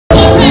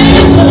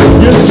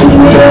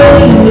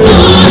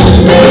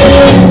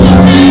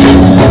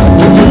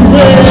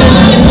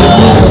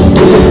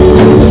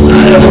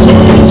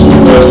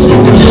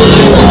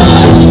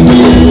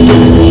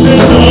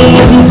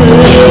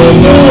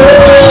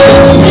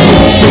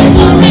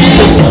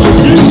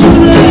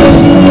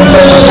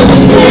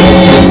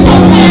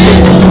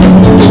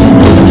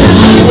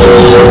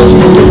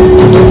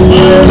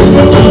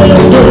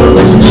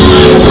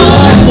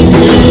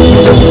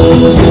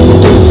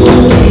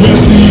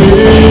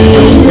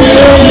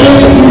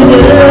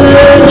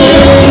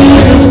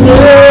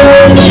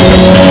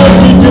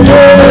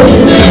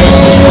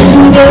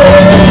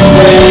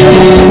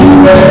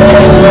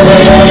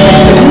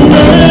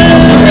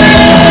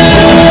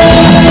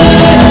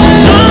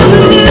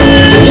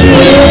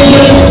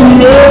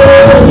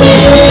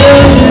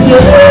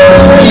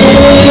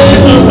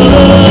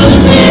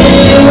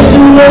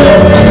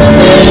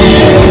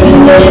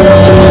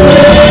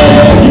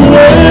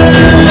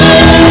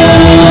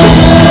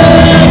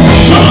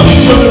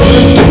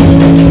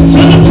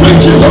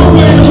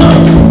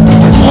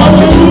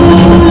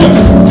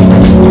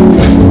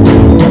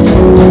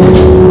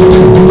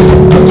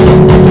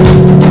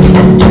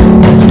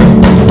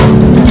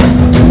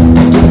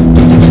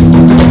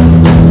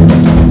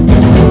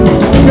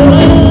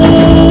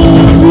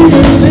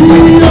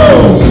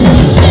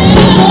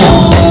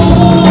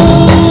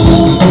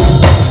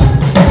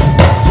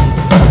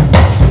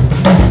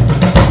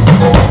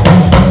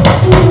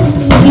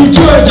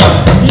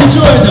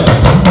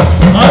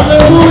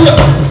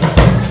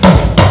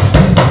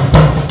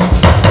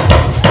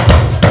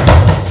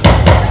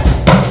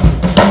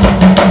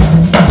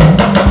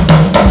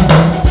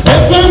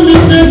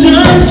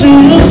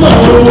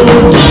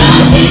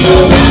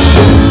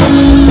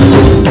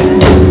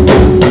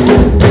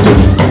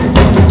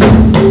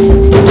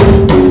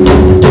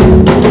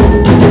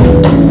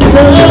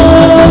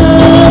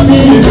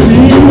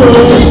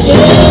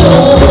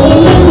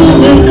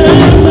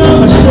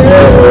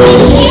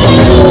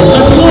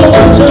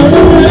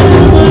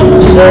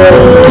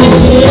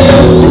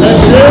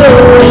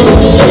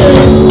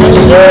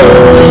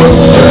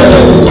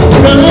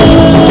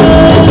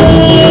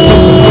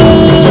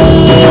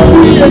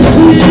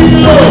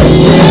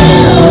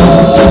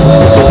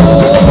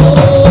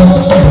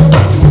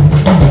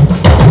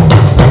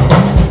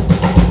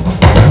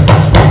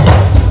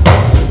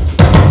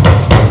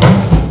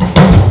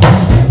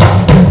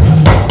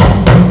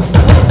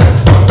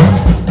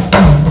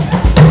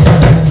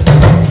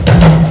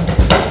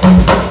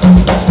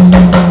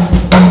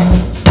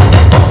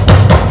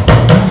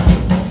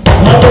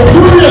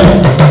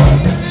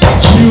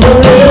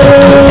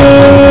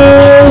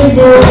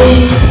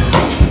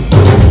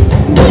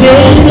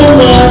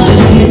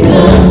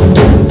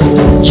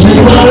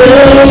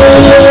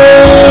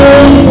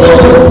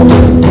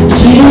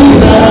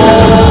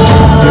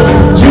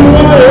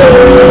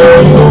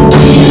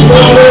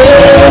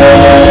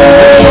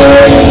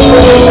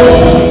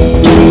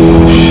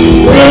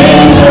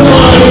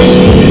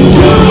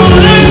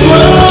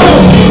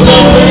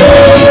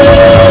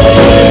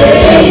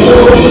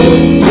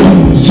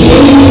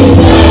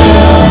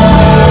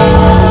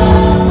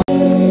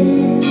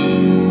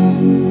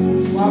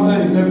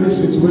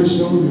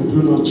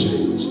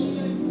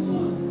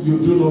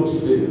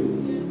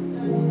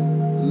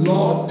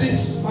Lord,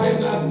 this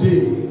final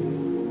day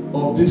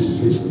of this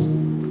feast,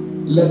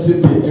 let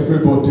it be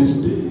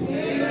everybody's day.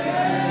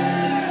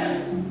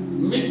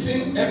 Amen.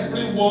 Meeting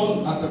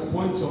everyone at the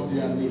point of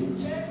their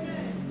needs.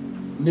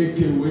 Make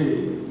a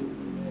way.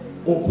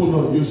 Open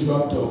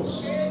unusual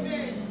doors.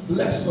 Amen.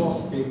 Bless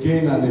us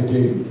again and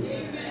again.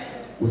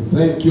 Amen. We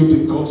thank you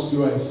because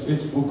you are a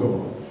faithful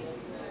God.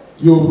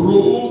 You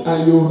rule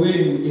and you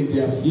reign in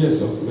the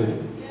affairs of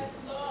men.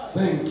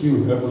 Thank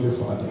you, Heavenly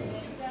Father.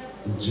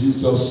 In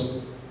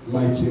Jesus'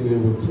 mighty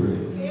name we pray.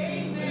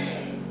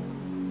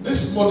 Amen.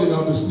 This morning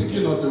I'll be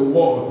speaking of the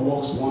word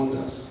works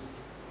wonders.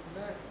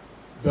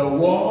 The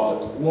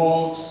word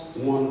works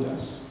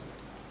wonders.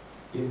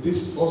 In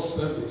this first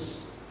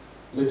service,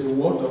 may the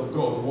word of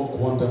God work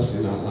wonders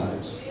in our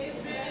lives.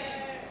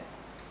 Amen.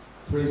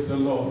 Praise the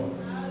Lord.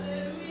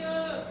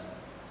 Hallelujah.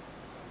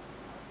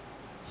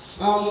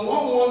 Psalm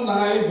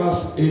 119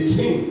 verse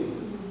 18.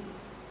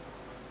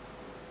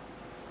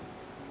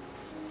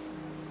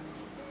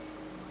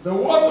 The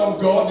word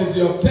of God is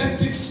the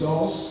authentic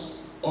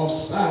source of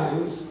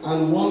signs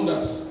and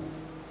wonders.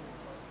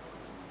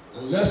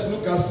 And let's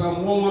look at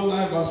Psalm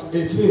 119 verse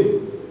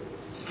 18.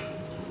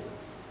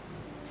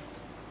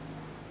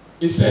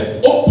 It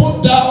said,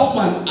 open thou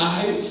mine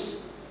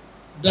eyes,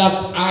 that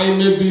I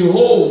may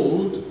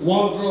behold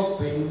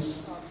wondrous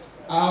things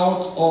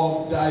out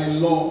of thy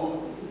law.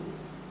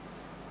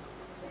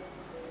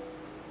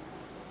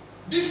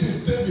 This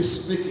is David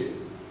speaking.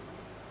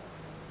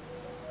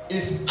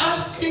 Is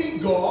asking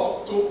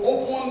God to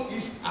open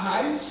his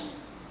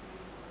eyes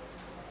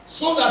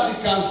so that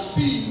he can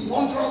see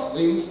wondrous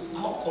things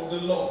out of the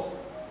law.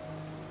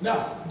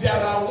 Now, there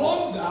are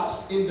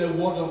wonders in the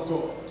word of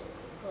God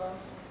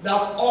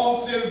that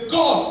until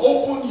God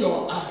opens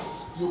your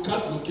eyes, you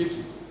can't locate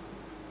it.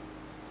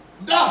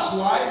 That's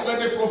why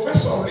when a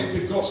professor reads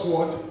the God's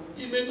word,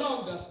 he may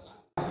not understand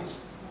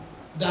this,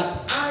 that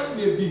I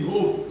may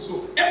behold.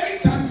 So every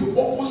time you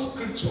open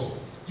scripture,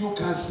 you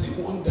can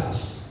see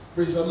wonders.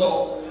 Praise the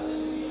Lord.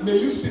 May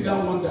you see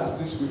that wonders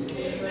this week.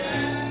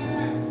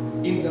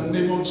 Amen. In the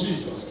name of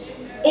Jesus.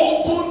 Amen.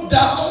 Open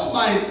thou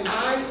mine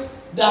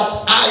eyes, that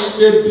I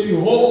may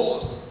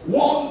behold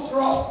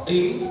wondrous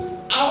things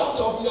out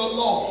of your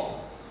law.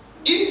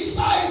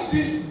 Inside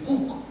this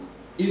book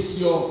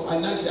is your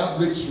financial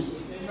breakthrough.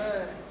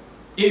 Amen.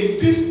 In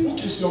this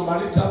book is your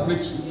marital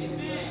breakthrough.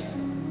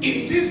 Amen.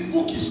 In this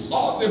book is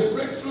all the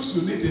breakthroughs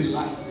you need in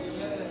life.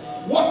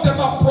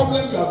 Whatever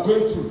problem you are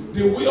going through,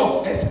 the way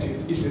of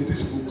escape is in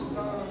this book.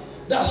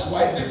 That's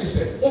why David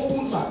said,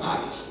 open my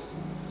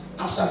eyes.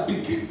 As I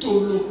begin to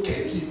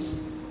locate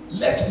it,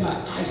 let my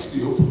eyes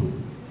be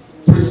open.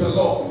 Praise the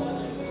Lord.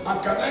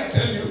 And can I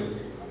tell you,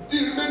 the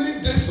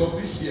remaining days of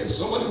this year,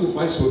 somebody will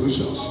find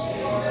solutions.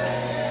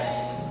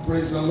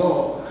 Praise the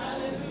Lord.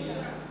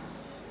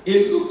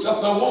 In Luke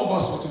chapter 1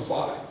 verse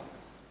 45,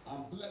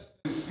 and blessed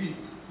receive,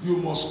 you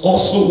must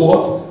also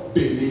what?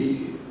 Believe.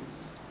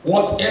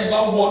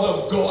 Whatever word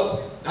of God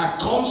that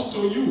comes to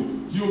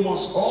you, you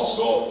must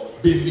also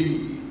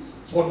believe.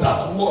 For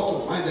that word to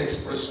find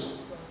expression,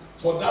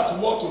 for that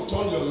word to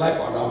turn your life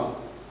around,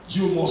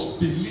 you must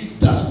believe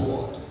that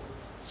word.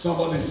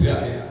 Somebody say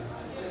here.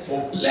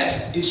 For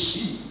blessed is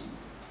she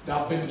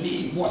that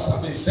believes what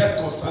has been said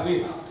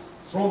concerning her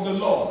from the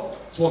Lord,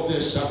 for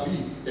there shall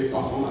be a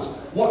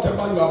performance.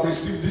 Whatever you have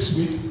received this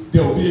week,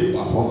 there will be a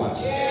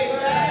performance.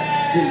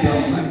 Amen. In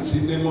the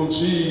mighty name of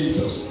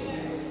Jesus.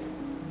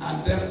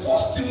 And then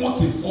 1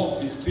 Timothy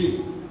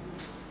 4:15.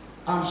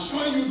 I'm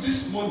showing you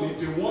this morning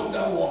the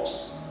wonder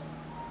works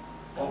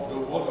of the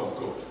word of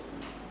God.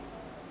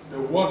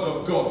 The word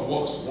of God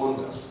works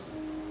wonders.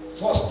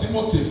 1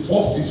 Timothy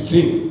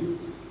 4:15.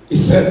 It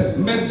said,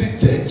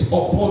 meditate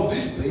upon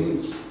these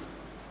things.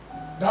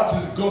 That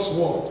is God's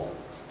word.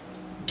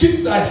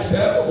 Give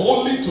thyself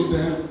wholly to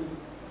them,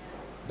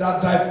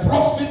 that thy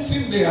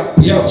profiting may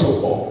appear to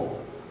all.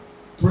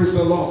 Praise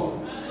the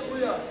Lord.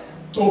 Hallelujah.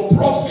 To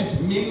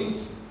profit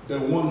means the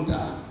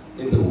wonder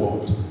in the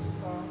world.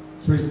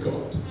 Praise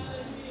God.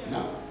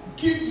 Now,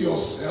 give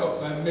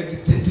yourself by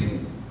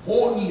meditating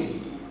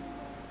wholly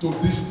to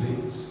these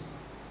things,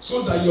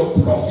 so that your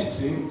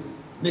profiting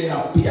may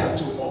appear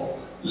to all.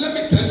 Let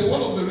me tell you,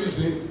 one of the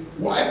reasons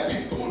why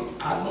people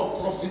are not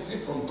profiting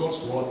from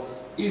God's word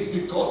is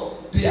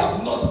because they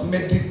have not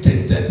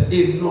meditated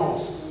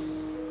enough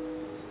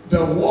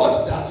the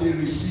word that they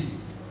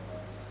receive.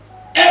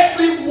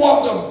 Every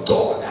word of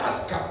God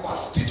has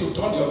capacity to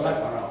turn your life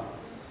around.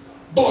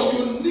 But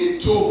you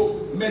need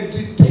to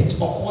meditate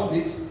upon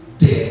it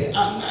day and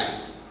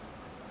night.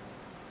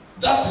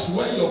 That is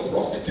when your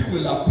profiting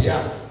will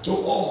appear to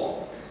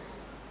all.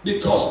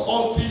 Because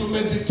until you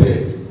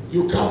meditate,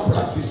 you can't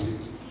practice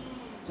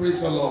it.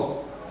 Praise the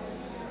Lord.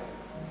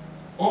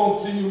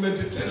 Until you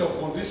meditate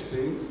upon these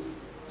things,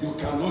 you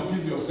cannot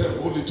give yourself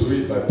wholly to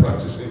it by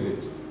practicing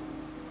it.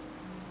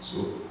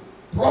 So,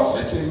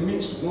 profiting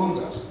means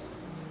wonders.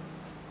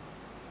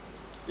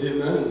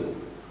 Amen.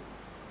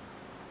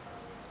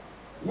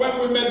 When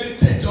we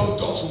meditate on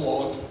God's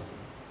word,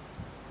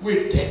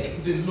 we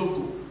take the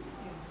logo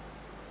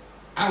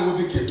and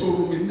we begin to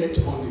ruminate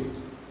on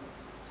it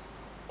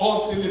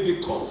until it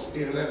becomes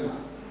a rhema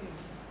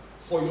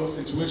for your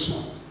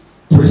situation.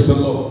 Praise the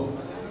Lord.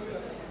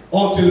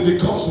 Until it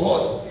becomes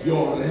what?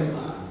 Your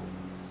rhema.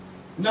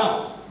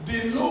 Now,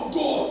 the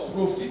logo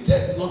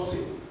profited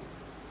nothing,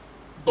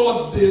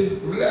 but the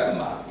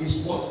rhema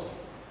is what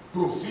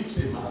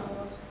profits a man.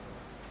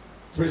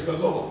 Praise the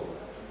Lord.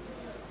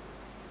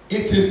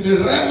 It is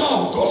the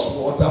rhema of God's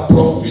word that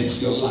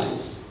profits your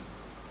life,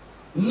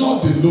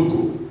 not the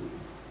logo.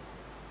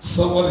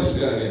 Somebody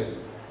say again.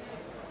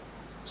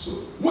 So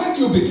when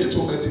you begin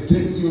to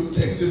meditate, you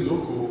take the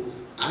logo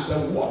and the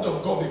word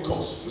of God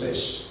becomes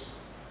flesh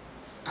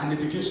and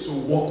it begins to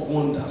work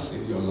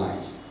wonders in your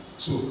life.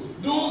 So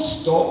don't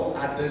stop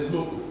at the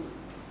logo.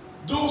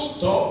 Don't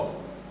stop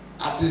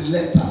at the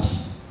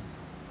letters.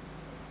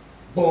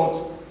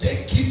 But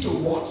take it to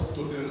what?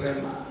 To the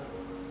rhema.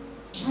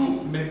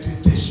 Through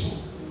meditation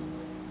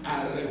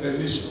and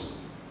revelation.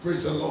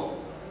 Praise the Lord.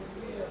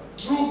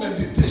 Through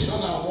meditation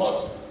and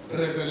what?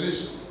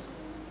 Revelation.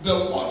 The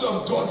word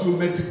of God you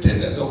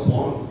meditated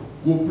upon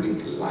will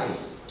bring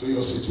life to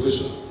your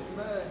situation.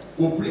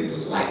 Will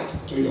bring light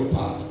to your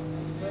path.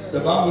 The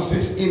Bible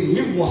says, in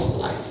him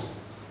was life,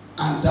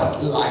 and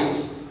that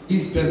life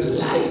is the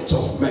light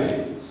of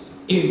man.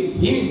 In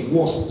him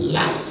was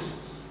life,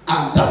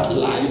 and that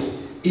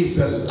life is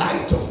the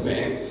light of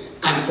man.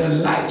 And the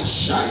light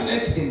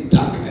shineth in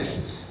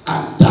darkness,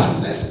 and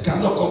darkness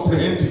cannot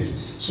comprehend it.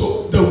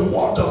 So the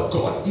word of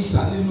God is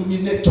an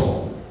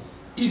illuminator.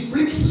 It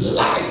brings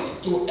light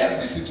to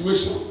every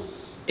situation.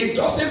 It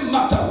doesn't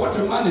matter what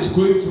a man is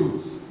going through.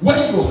 When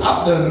you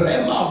have the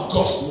rhema of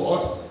God's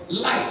word,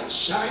 light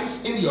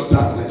shines in your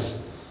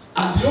darkness.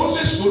 And the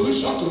only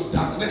solution to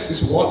darkness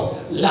is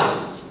what?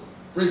 Light.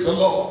 Praise the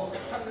Lord.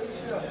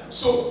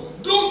 So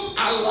don't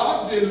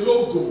allow the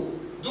logo,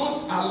 don't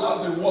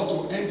allow the word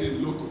to end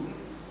in logo.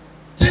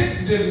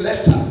 Take the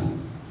letter,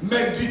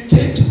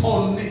 meditate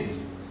on it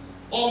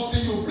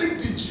until you bring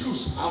the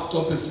juice out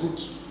of the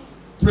fruit.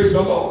 Praise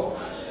the Lord.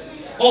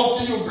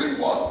 Until you bring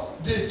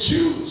what? The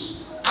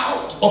juice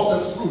out of the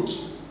fruit.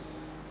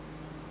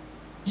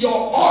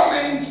 Your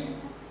orange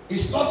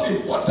is not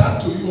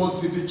important to you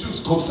until the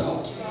juice comes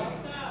out.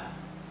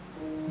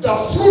 The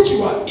fruit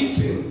you are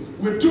eating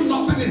will do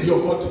nothing in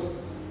your body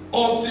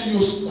until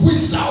you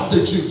squeeze out the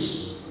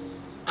juice.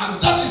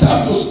 And that is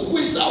how you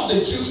squeeze out the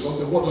juice from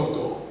the word of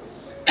God.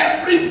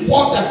 Every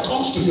word that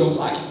comes to your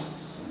life,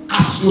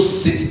 as you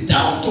sit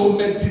down to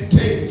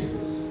meditate,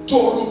 to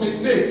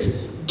ruminate,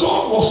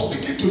 God was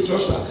speaking to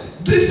Joshua.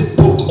 This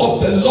book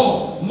of the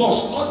law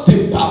must not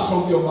depart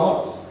from your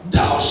mouth.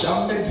 Thou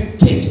shalt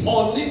meditate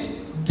on it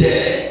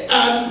day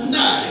and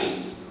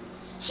night.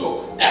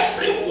 So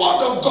every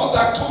word of God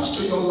that comes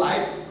to your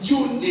life,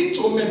 you need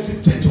to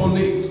meditate on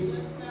it.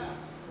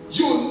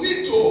 You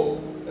need to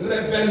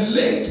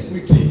revelate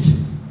with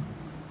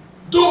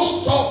it. Don't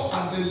stop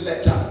at the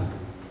letter,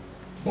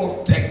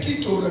 but take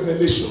it to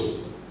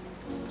revelation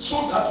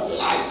so that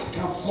light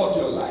can flood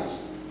your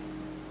life.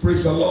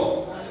 Praise the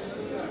Lord.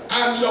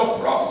 And your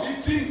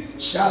profiting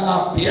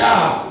shall appear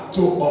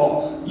to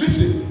all.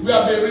 Listen, we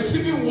have been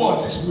receiving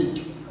word this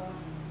week.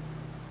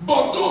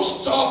 But don't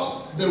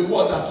stop the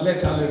word at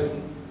letter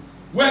level.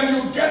 When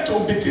you get to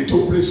begin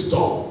to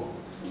brainstorm,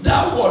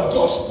 that word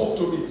God spoke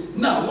to me.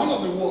 Now, one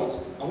of the words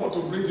I want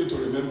to bring you to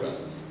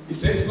remembrance. He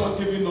says, it's not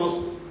giving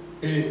us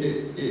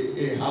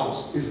a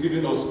house, it's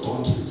giving us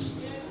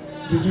countries.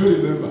 Did you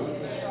remember?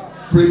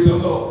 Praise the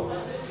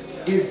Lord.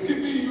 It's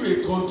giving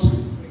you a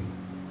country.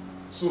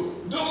 So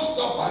don't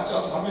stop at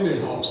just having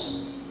a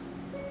house.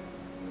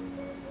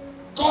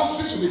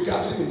 Countries will be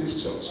gathering in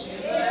this church.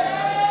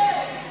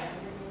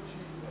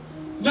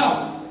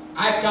 Now,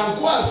 I can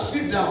go and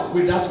sit down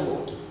with that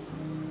word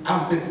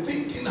and be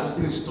thinking and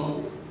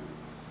brainstorming.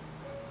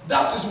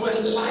 That is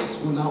when light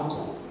will now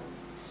come.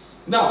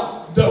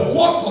 Now, the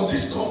word for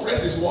this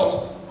conference is what?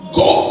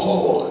 Go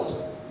forward.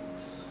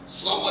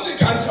 Somebody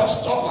can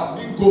just stop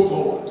and go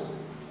forward.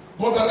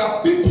 But there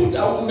are people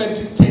that will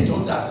meditate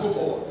on that go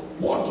forward.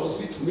 What does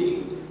it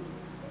mean?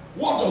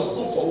 What does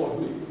go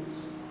forward mean?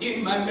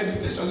 In my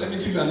meditation, let me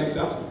give you an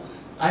example.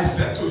 I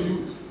said to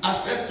you, I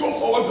said go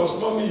forward does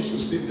not mean you should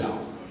sit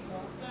down.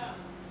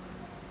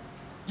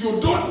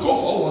 You don't go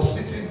forward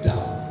sitting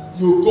down.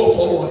 You go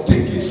forward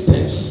taking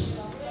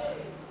steps.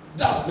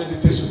 That's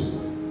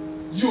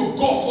meditation. You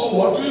go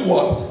forward doing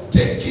what?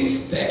 Taking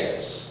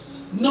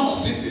steps. Not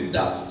sitting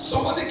down.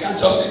 Somebody can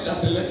just read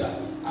as a letter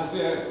and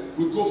say,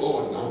 we go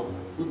forward now.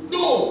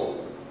 No.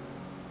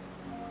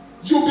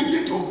 You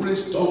begin to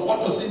brainstorm. What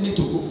does it mean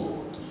to go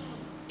forward?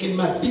 In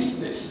my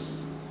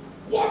business.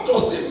 What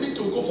does it mean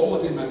to go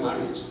forward in my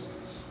marriage?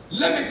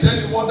 Let me tell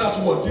you what that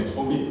word did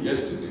for me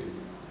yesterday.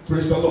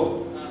 Praise the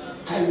Lord.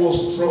 I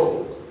was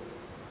strong.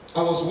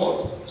 I was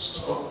what?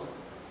 Strong.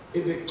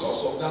 In the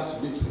course of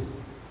that meeting.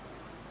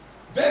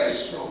 Very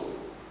strong.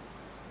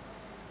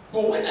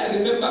 But when I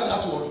remember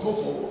that word, go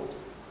forward.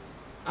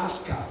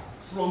 Ask her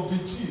from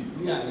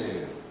VT, near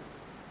there.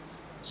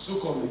 So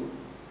coming.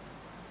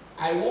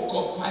 I woke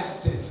up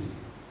 5:30.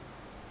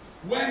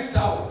 Went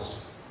out.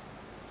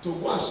 to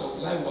go and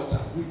supply water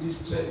with the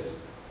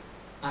strength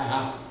I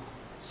have.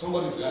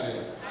 Somebody say I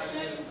am.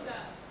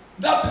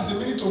 That is the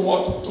meaning to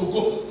what? To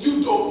go.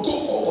 You don't go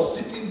forward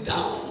sitting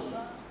down.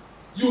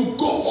 You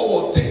go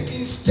forward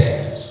taking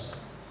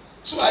steps.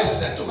 So I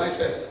said to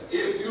myself,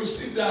 if you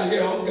sit down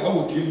here, hunger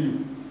will kill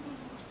you.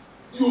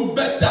 You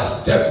better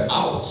step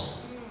out.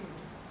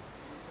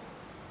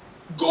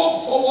 Go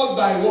forward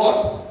by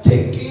what?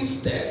 Taking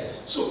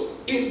steps. So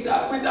in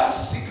that, with that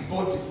sick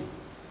body,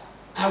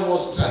 I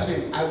was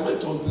driving. I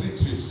went on 3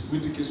 trips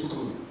with the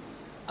Kesukomi.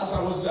 As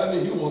I was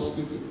driving, he was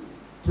sleeping.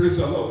 Praise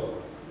the Lord.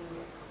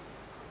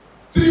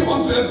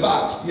 300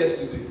 bags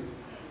yesterday.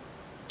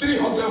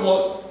 300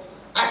 what?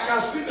 I can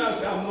see now and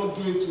say I'm not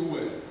doing too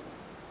well.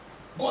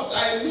 But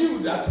I knew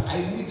that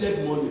I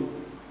needed money.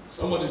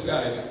 Somebody say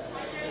I am.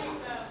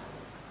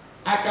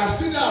 I can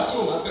sit down at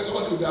home and say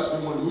somebody will ask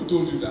me money. Who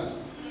told you that?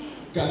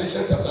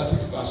 Galatians chapter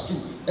 6 verse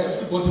 2.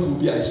 Everybody will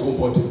bear his own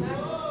body.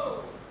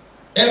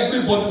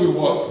 Everybody will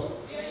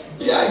what?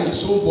 Bear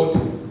his own body.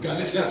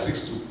 Galatians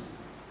 6 2.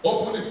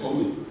 Open it for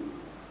me.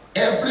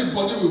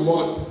 Everybody will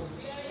what?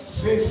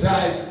 Since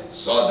I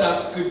saw that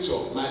scripture,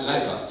 my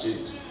life has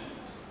changed.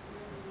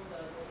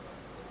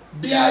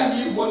 Bear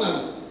ye one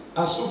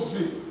and so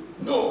fulfill.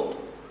 No.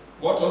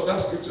 What was that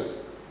scripture?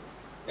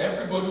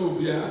 Everybody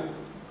will bear.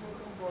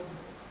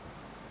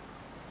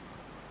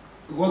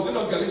 Was it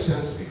not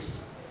Galatians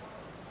 6?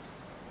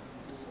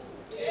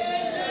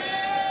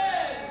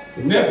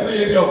 In every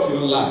area of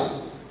your life,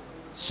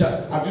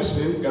 have you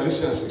seen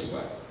Galatians 6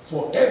 5?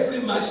 For every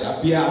man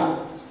shall bear.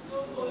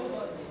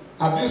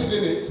 Have you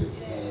seen it?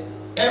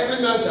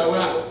 Every man shall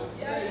wear.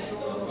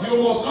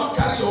 You must not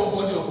carry your own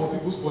body upon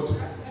people's body.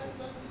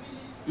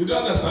 You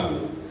don't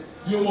understand me?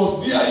 You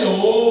must bear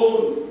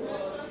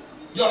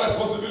your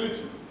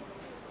responsibility.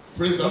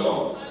 Praise the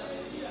Lord.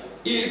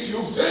 If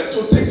you fail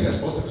to take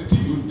responsibility,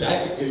 you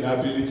die in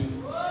liability.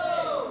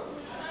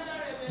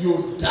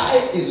 You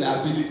die in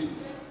liability.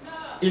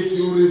 If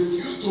you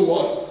refuse to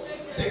what?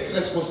 Take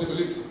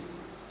responsibility.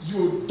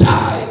 You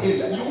die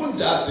in, you won't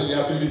die as a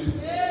liability.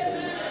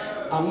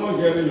 I'm not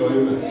hearing your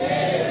amen.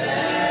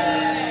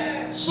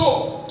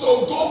 So, to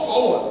go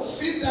forward,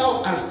 sit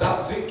down and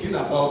start thinking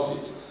about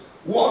it.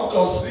 What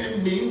does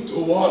it mean to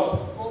what?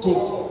 Go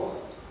forward.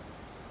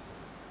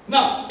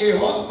 Now, a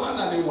husband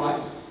and a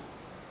wife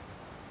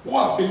who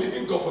are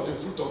believing God for the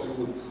fruit of the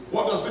womb,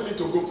 what does it mean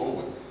to go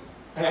forward?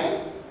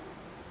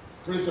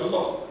 Praise the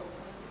Lord.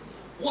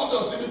 What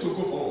does it mean to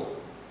go forward?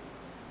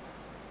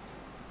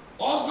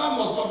 Husband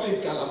must not be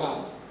in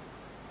Calabar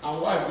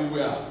and wife be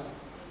where?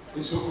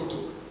 In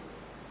Sokoto.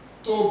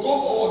 To go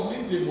forward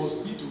means they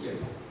must be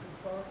together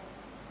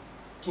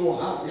to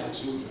have their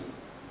children.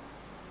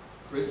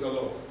 Praise the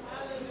Lord.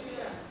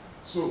 Hallelujah.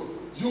 So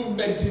you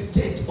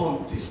meditate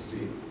on this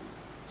thing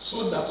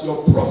so that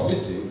your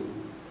profiting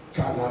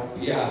can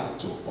appear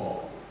to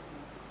all.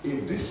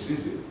 In this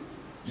season,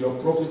 your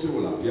profiting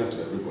will appear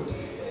to everybody.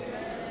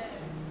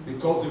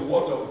 Because the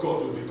word of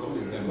God will become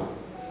a rhema.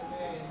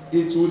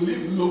 It will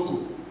leave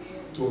logo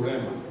to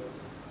rhema.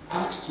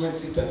 Acts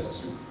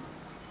 20:32.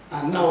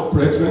 And now,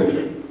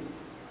 brethren,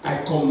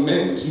 I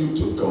commend you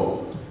to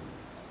God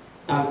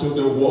and to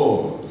the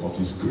word of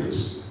his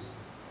grace,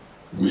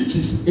 which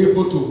is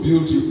able to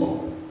build you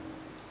up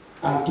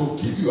and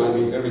to give you an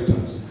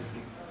inheritance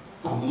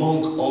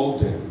among all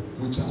them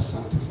which are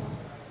sanctified.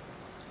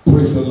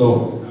 Praise the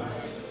Lord.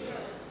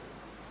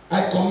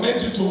 I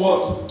commend you to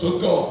what?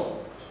 To God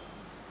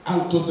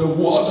and to the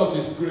word of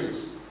his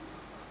grace,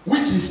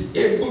 which is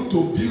able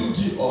to build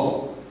you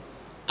up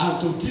and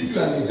to give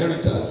you an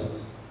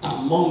inheritance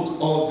among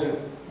all them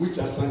which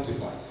are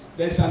sanctified.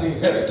 There's an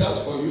inheritance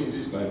for you in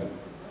this Bible.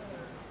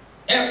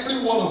 Every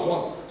one of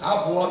us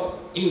have what?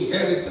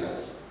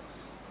 Inheritance.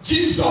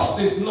 Jesus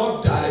did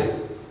not die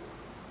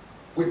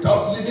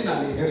without leaving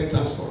an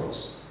inheritance for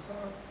us.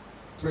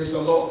 Praise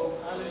the Lord.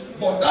 Hallelujah.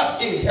 But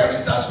that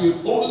inheritance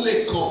will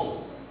only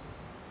come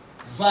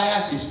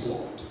via his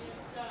word.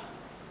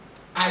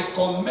 I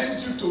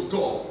commend you to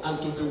God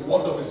and to the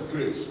word of his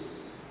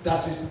grace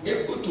that is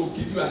able to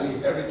give you an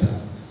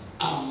inheritance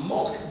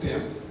among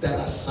them that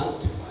are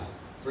sanctified.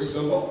 Praise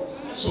the Lord.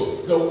 So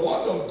the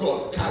word of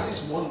God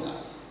carries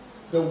wonders.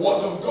 The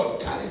word of God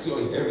carries your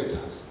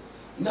inheritance.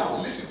 Now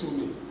listen to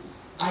me.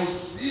 I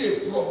see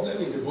a problem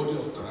in the body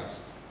of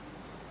Christ.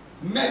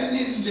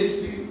 Many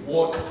lazy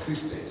word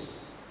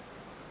Christians.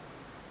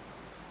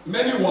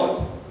 Many what?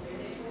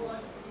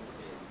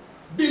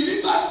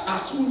 Believers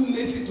are too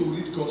lazy to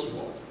read God's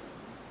word.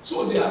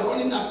 So they are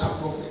running after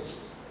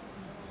prophets.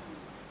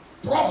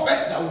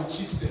 Prophets that will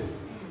cheat them.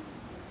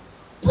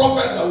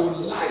 Prophets that will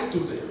lie to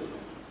them.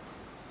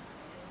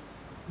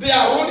 They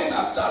are running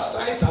after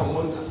signs and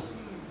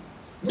wonders.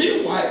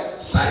 Meanwhile,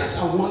 signs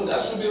and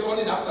wonders should be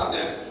running after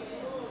them.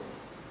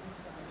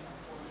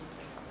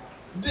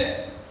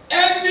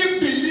 Any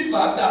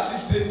believer that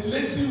is a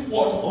lazy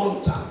word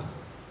hunter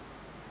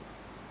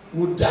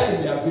will die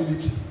in their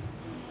ability.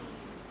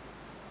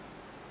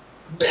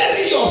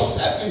 Bury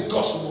yourself in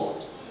God's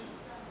word.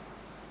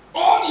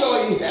 All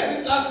your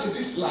inheritance in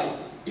this life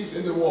is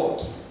in the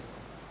word.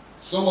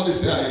 Somebody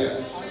say I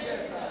hear.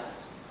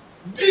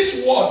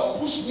 This word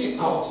pushed me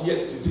out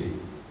yesterday.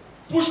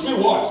 Pushed me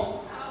what?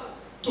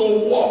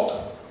 To walk.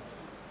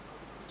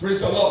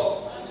 Praise the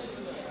Lord.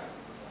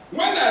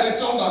 When I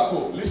returned back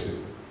home,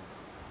 listen.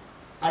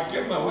 I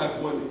gave my wife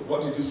money.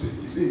 What did you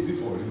say? He said, is it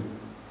for real?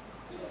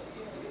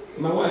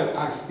 My wife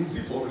asked, is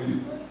it for real?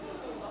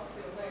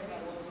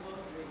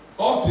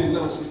 Until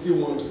now, she's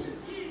still wondering.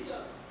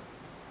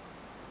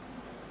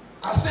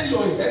 I said,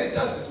 your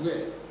inheritance is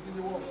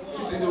where?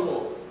 It's in the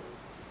world.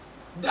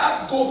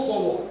 That go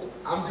forward.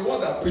 I'm the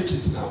one that preach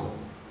it now.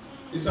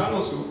 Is that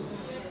not so?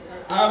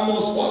 I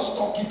must first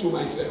talk it to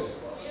myself.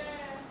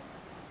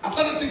 I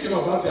started thinking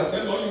about it. I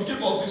said, Lord, you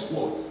give us this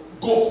word.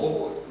 Go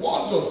forward.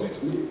 What does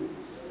it mean?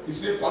 He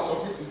said, part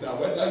of it is that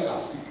whether you are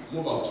sick,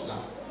 move out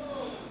now.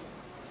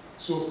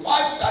 So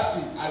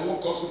 5:30, I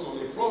woke also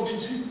coming from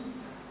VG.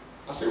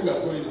 I said, we are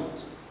going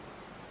out.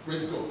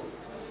 Praise God.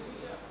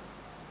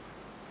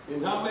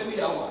 In how many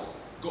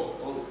hours? God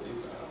turns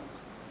things around.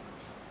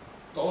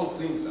 Turn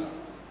things around.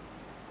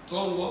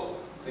 Turn what?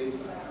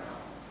 Things around.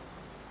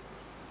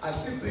 I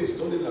see things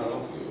turning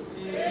around for you.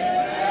 In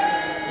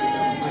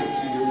the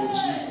mighty name of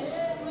Jesus.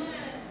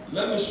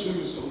 Let me show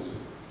you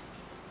something.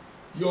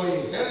 Your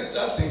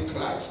inheritance in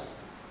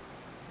Christ,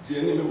 the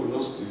enemy will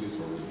not steal it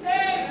from you.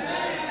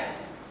 Amen.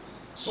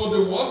 So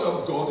the word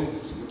of God is the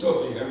spirit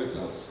of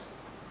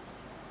inheritance.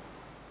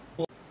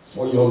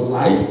 For your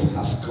light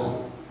has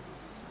come,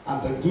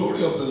 and the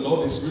glory of the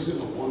Lord is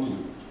risen upon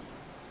you.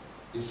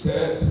 He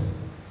said,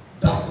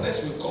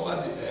 darkness will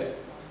cover the earth,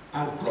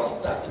 and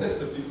gross darkness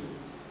the people.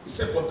 He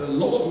said, but the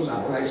Lord will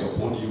arise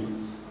upon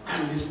you,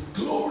 and his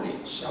glory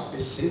shall be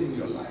seen in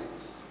your life,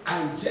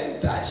 and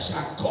Gentiles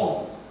shall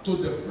come to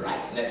the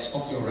brightness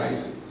of your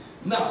rising.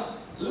 Now,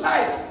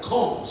 light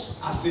comes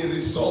as a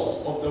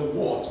result of the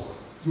word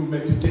you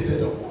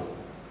meditated upon.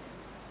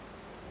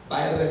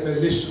 By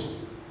revelation.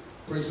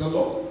 Praise the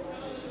Lord.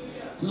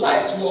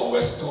 Light will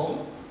always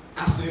come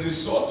as a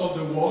result of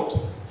the word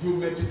you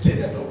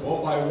meditated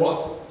upon. By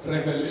what?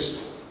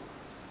 Revelation.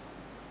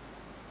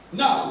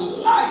 Now,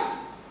 light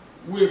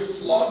will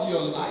flood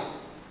your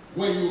life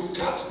when you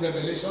catch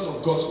revelation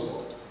of God's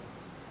word.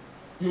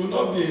 You will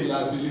not be a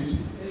liability.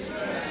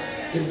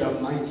 In the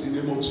mighty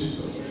name of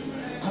Jesus.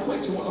 I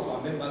went to one of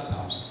our members'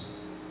 house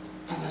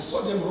and I saw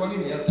them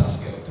running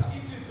helter-skelter.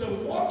 It is the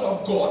word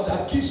of God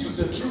that gives you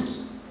the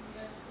truth.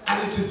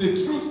 And it is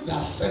the truth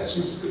that sets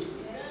you free.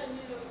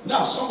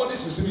 Now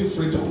somebody's receiving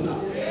freedom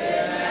now.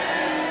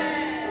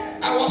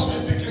 I was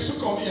with Dickie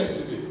Sukomi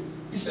yesterday.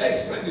 He said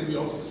his friend in the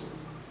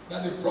office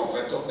that the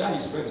prophet of that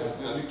his friend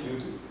has nearly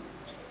killed him.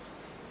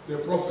 The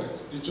prophet,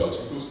 the church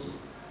he goes to.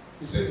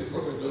 He said the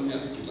prophet don't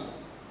nearly kill him.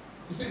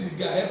 He said the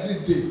guy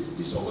every day,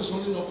 he's always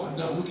running up and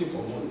down looking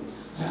for money.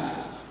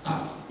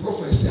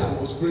 Prophet said I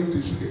must bring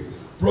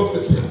this.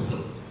 Prophet said,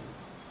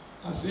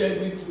 I say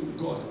anything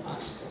God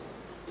asks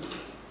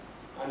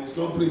for. And it's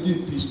not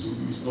bringing peace to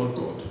you, it's not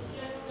God.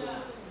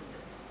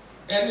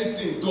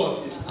 Anything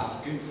God is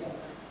asking for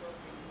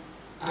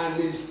and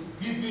is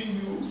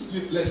giving you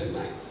sleepless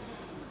nights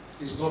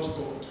is not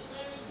God.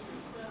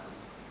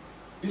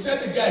 He said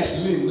the guy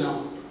is lame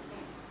now.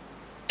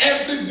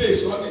 Every day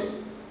is running.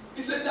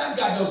 He said that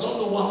guy does not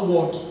know one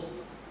word.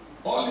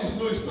 All he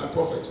knows is my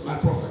prophet, my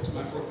prophet,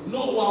 my prophet.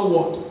 No one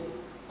word.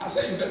 I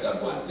said you better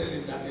go and tell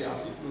him that they have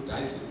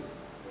hypnotized him.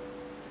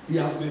 He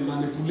has been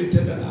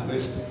manipulated and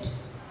arrested.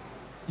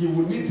 He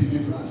will need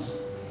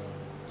deliverance.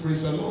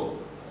 Praise the Lord.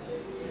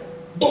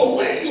 But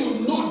when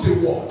you know the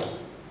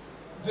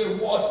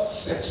word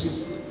sets you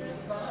free.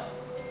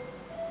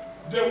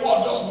 The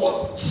word does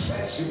what?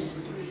 Sets you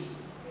free.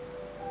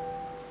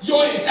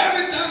 Your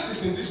inheritance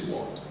is in this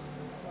word.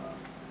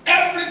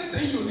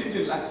 Everything you need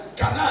in life.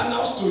 Can I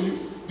announce to you,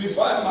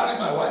 before I married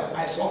my wife,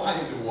 I saw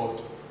her in the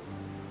word.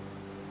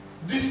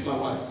 This my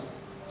wife.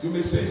 You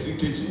may say it's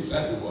Nkechi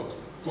inside the word.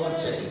 Go and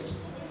check it.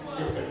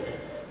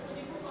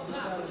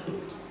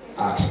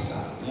 Acts.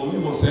 Mommy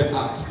must say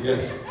Acts.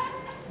 Yes.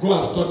 Go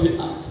and study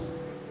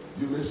Acts.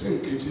 You may say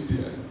Nkechi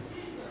there.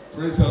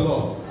 Praise the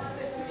Lord.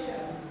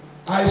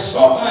 I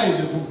saw her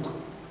in the book.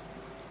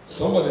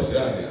 Somebody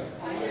say I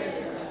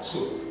hear. So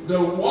the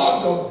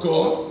word of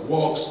God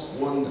works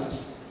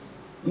wonders.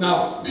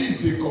 Now,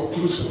 this is the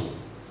conclusion.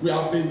 We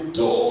have been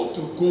told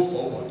to go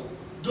forward.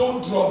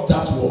 Don't drop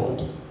that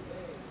word.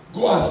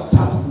 Go and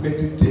start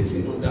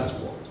meditating on that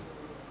word.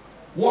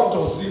 What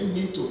does it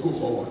mean to go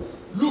forward?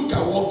 Look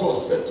at what God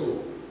said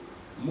to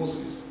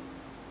Moses.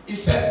 He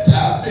said,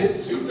 tell the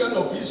children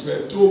of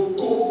Israel to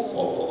go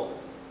forward.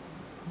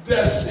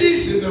 The sea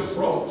is in the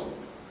front.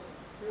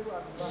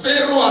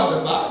 Pharaoh at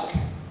the back.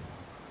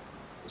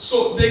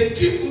 So they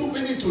keep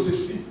moving into the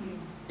sea.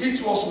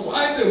 It was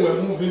while they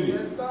were moving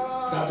in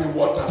that the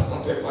water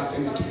started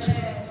parting into two.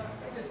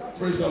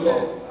 Praise the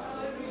Lord.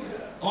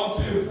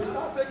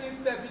 Until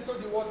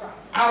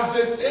as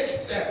they take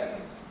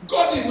step,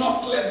 God did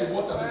not clear the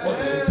water before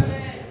they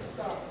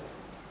entered.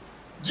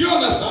 Do you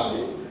understand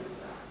me?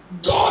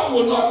 God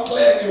will not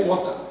clear the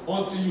water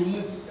until you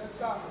move.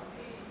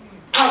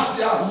 As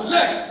their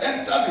legs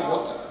enter the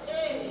water,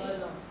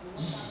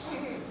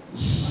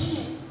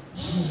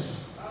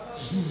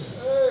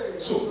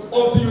 So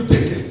until you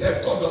take a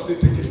step, God doesn't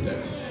take a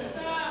step.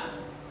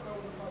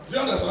 Do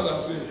you understand what I'm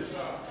saying?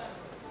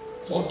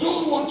 For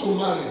those who want to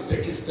marry,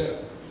 take a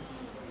step.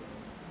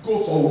 Go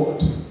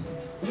forward.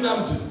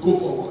 Nnamdi, go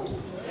forward.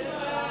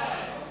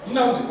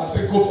 Nnamdi, I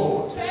say go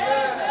forward.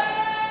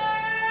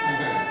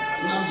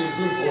 Nnamdi is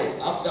going forward.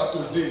 After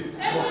today,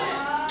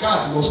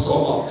 card must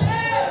come out.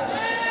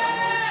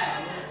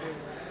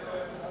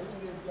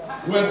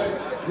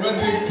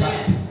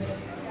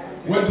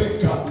 Wedding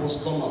card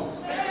must come out.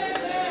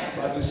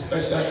 By the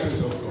special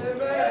grace of God.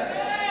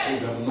 In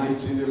the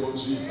mighty name of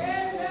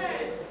Jesus.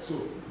 So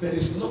there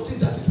is nothing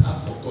that is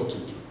hard for God to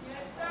do.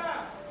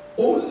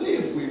 Only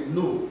if we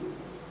know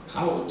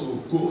how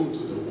to go into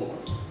the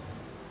word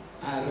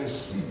and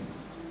receive.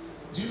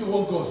 Do you know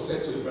what God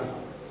said to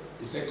Abraham?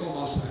 He said, come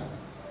outside.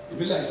 It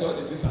be like all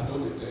the things I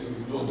don't tell you,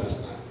 you don't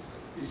understand.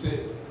 He said,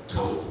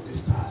 count the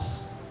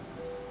stars.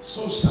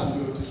 So shall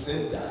your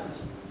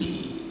descendants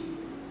be.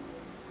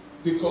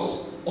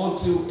 Because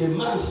until a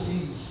man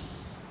sees,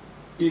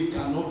 he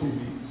cannot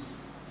believe.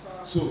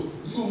 So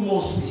you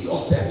must see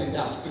yourself in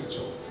that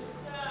scripture.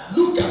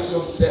 Look at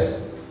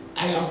yourself.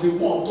 I am the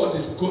one God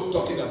is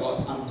talking about.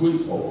 I'm going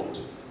forward.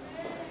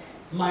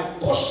 My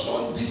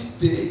portion this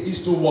day is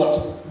to what?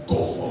 Go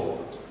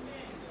forward.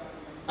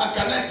 And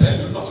can I tell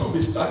you, nothing will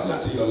be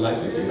stagnant in your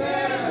life again.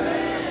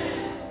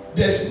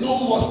 There's no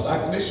more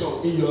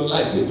stagnation in your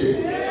life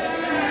again.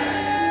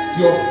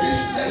 Your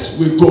business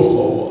will go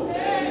forward.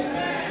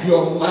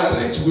 Your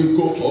marriage will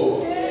go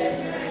forward.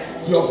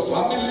 Your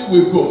family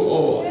will go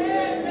forward.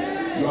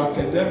 Your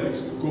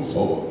academics will go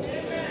forward.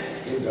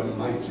 In the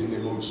mighty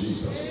name of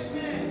Jesus.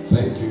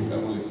 Thank you,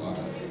 Heavenly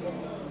Father.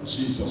 In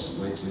Jesus'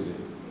 mighty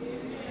name.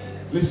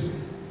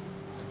 Listen,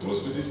 I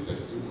close with this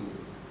testimony.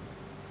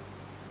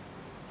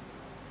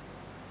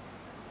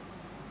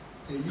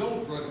 A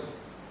young brother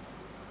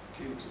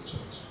came to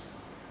church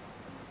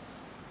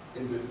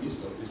in the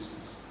midst of this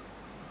feast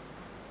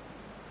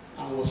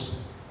and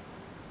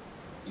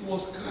he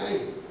was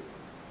crying,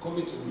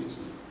 coming to meet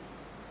me.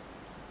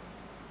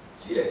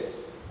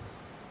 Tears.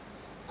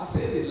 I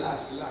said,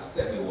 relax.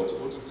 Tell me what you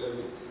want to tell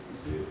me. He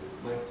said,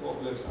 my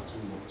problems are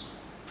too much.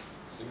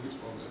 I said, which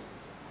problem?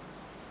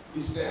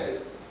 He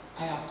said,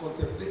 I have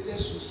contemplated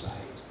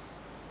suicide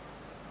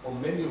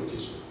on many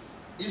occasions.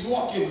 He's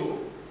working though.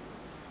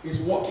 He's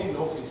working in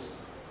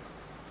office.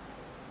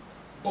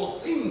 But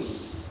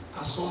things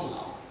are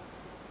somehow.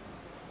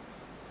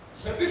 He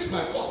said, this is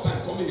my first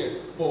time coming here.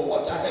 But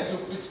what I heard you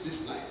preach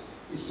this night,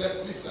 he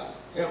said, please sir,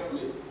 help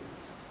me.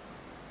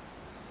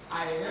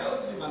 I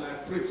held him and I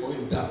prayed for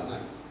him that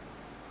night.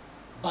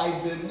 By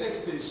the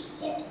next day,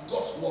 spoke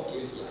God's word to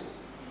his life.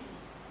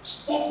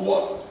 Spoke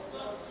what?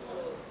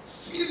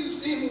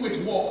 Filled him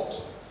with word.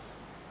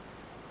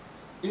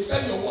 He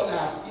said, your word I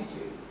have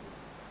eaten,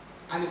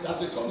 and it has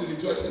become the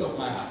rejoicing of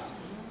my heart.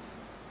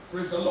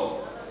 Praise the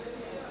Lord.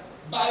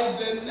 By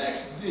the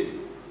next day,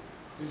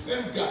 the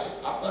same guy,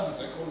 after the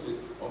second day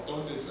of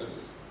third day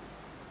service,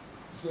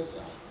 he says,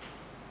 sir,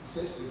 he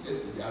says, since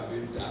yesterday I've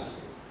been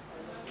dancing.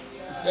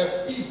 He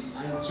said, peace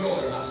and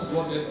joy has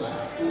flooded my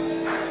heart.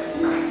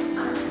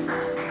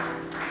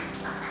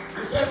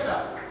 He says,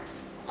 sir,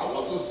 I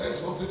want to send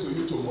something to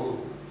you tomorrow.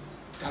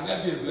 Can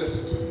I be a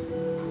blessing to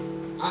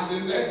you? And the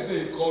next day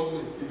he called me.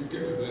 He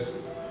became a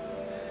blessing.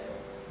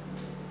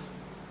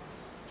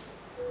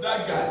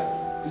 That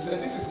guy, he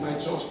said, this is my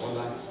church for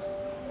life.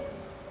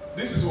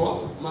 This is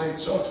what? My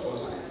church for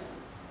life.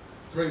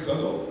 Praise the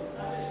Lord.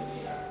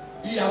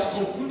 He has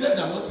concluded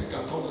that nothing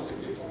can come out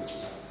again from his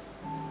life.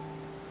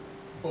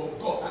 But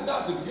God, and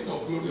that's the beginning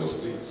of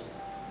glorious things.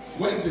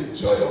 When the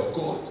joy of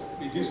God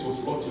begins to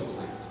flood your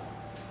mind.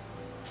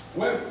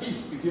 When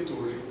peace begins to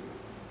reign,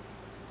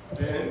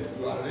 then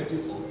you are ready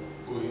for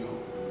going on.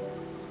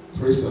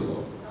 Praise the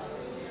Lord.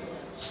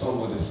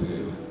 Somebody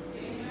say amen.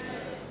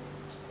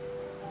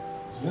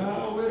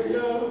 Yahweh,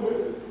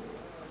 Yahweh,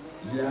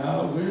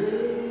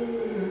 Yahweh.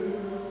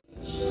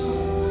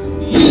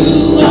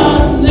 You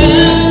have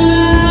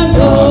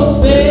never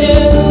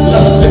failed.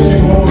 Let's take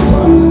it one more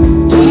time.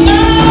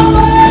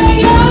 Yahweh,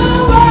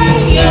 Yahweh,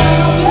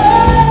 Yahweh,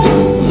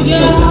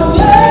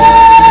 Yahweh,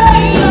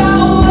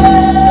 Yahweh.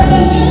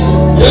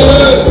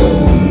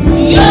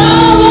 Yeah.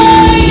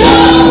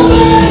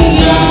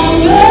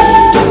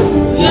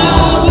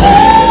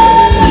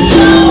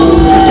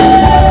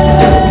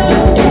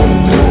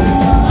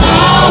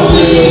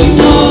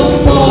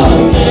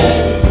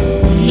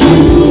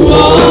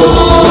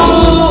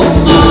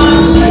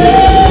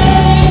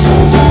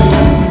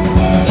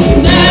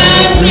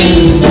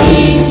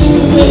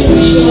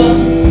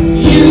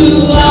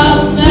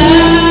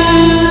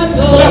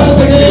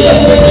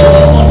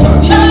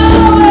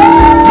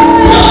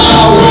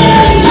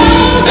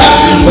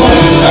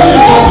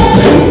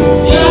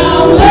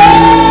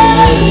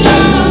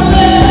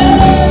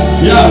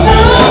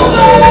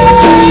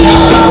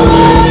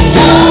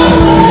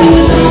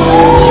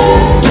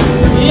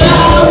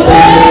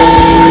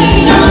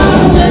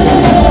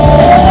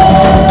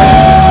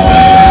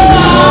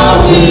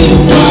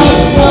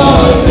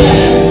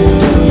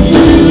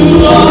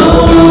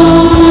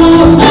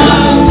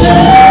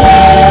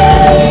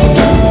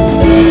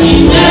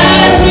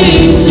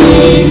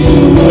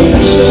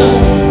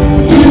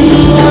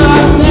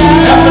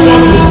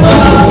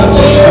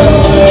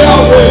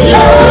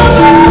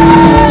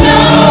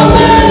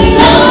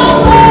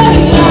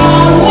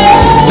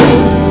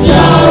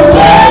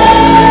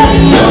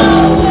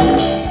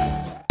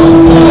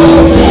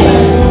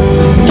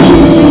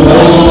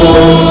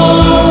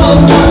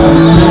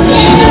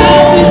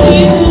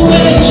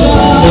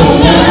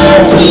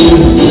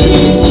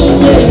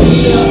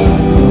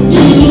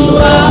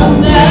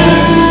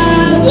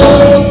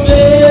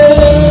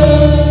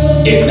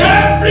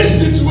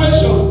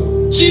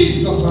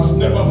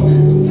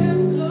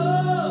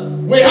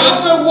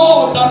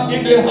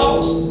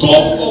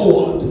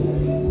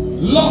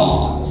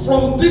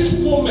 From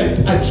this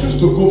moment, I choose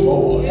to go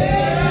forward.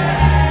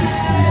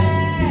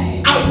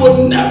 I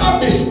will never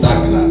be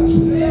stagnant.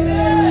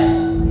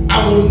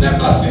 I will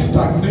never see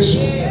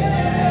stagnation.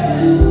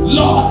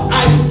 Lord,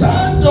 I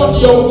stand on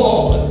your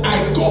word.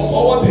 I go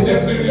forward in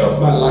every area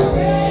of my life.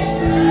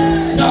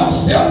 Now,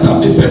 say after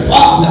me, say,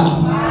 Father,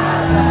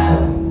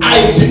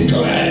 I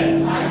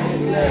declare,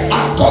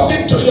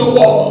 according to your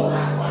word,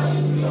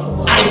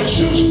 I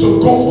choose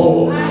to go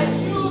forward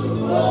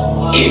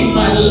in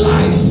my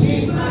life,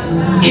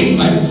 in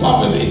my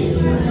family,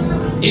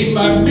 in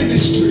my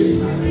ministry,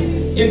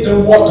 in the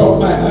work of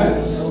my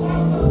hands,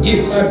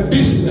 in my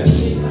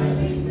business.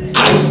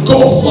 I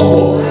go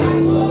forward.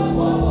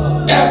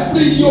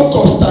 Every yoke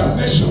of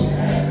stagnation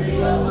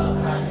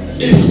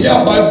is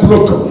hereby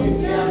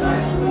broken.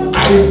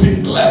 I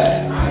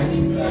declare,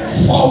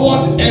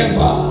 forward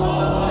ever,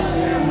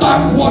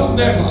 backward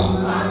never.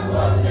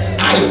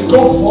 I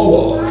go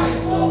forward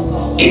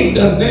in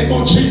the name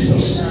of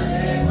Jesus.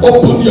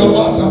 Open your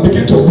mouth and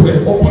begin to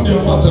pray. Open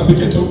your mouth and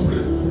begin to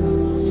pray.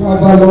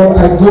 Father, Lord,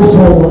 I go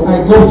forward,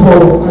 I go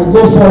forward, I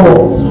go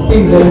forward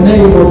in the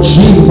name of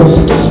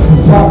Jesus.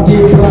 I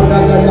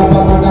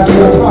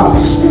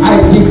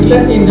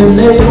declare in the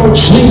name of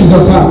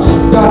Jesus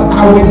that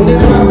I will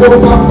never go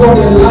backward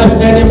in life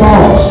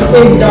anymore.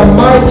 In the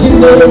mighty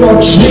name of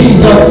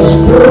Jesus.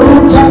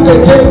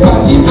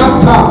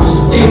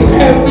 In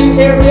every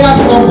area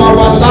of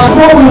our life,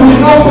 we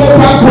will not go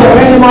backward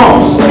anymore.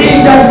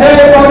 In the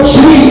name of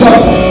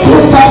Jesus.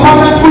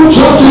 Tabernacle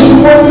Church is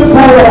moving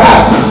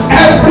forward.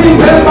 Every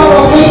member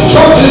of this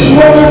church is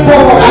moving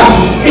forward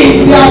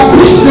in their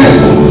business,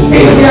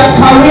 in their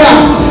career,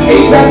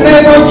 in the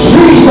name of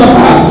Jesus.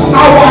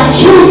 Our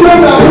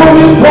children are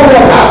moving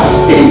forward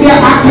in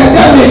their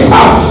academics,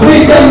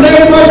 in the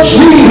name of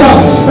Jesus.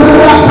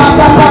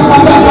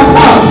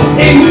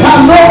 In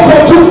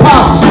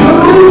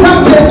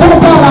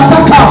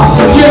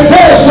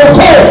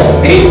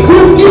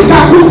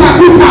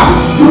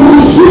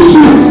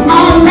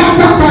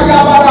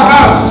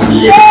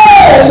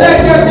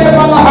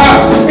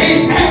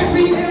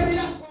every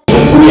area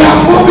we are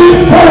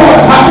moving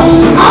forward.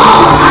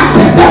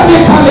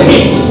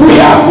 Academically we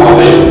are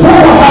moving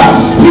forward.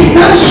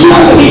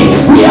 Financially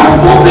we are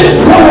moving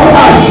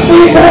forward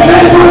in the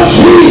name of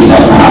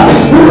Jesus.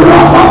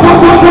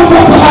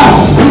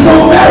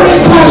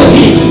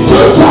 Numerically, to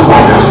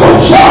Tabernacle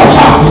Church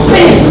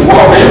is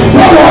moving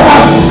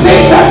forward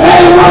in the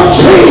name of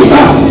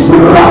Jesus.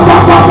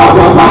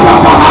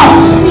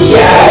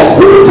 Yeah,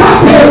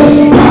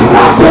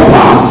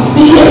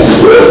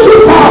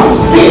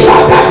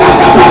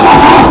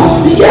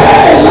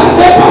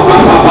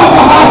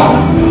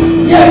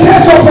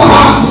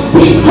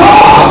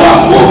 because of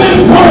moving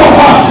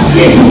forward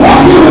is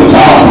walking with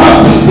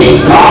us.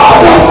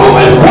 Because of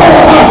moving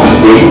forward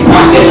is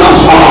backing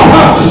us up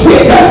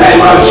in the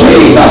name of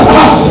Jesus.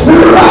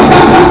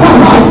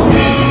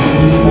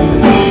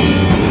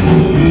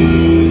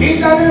 In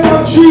the name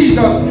of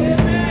Jesus.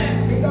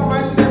 In the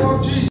mighty name of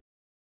Jesus.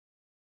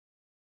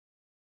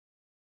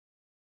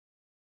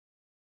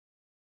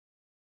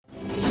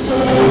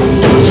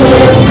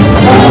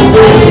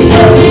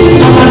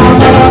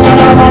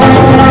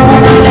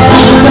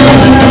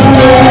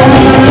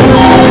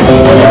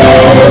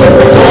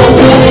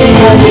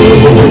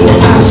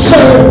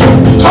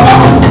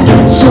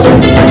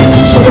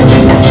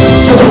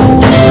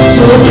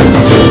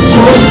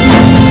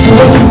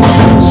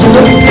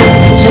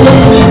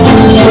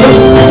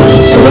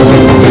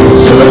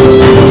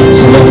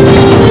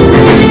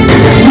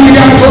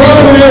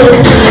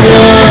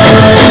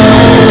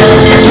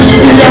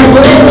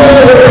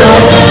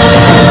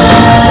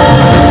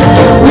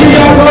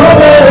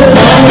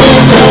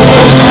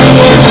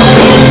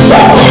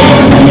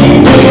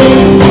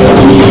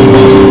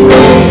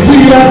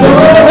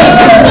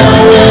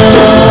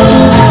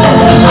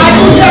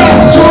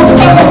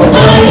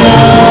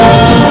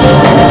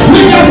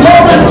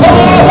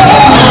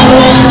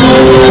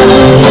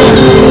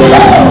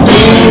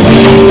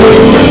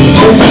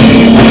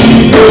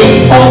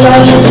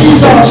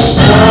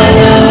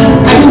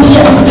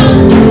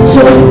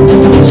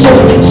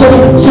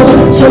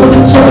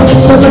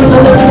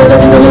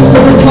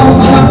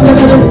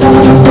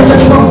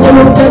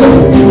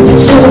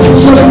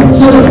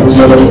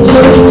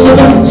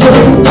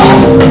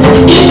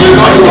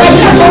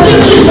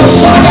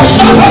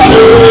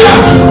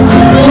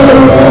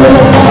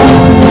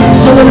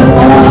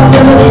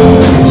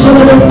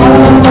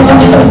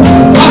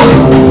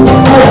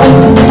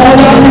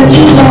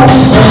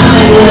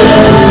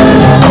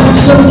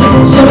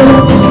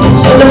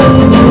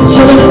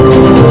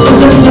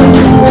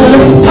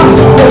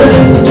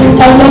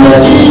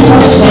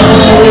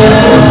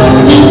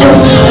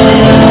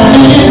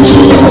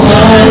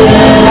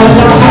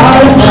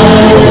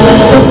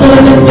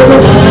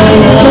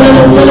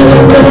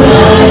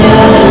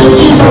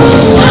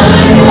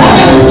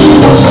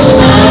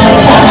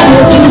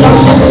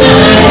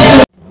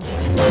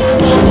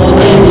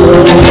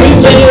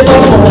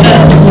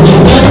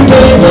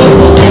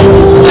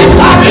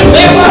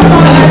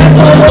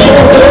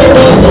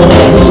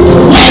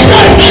 When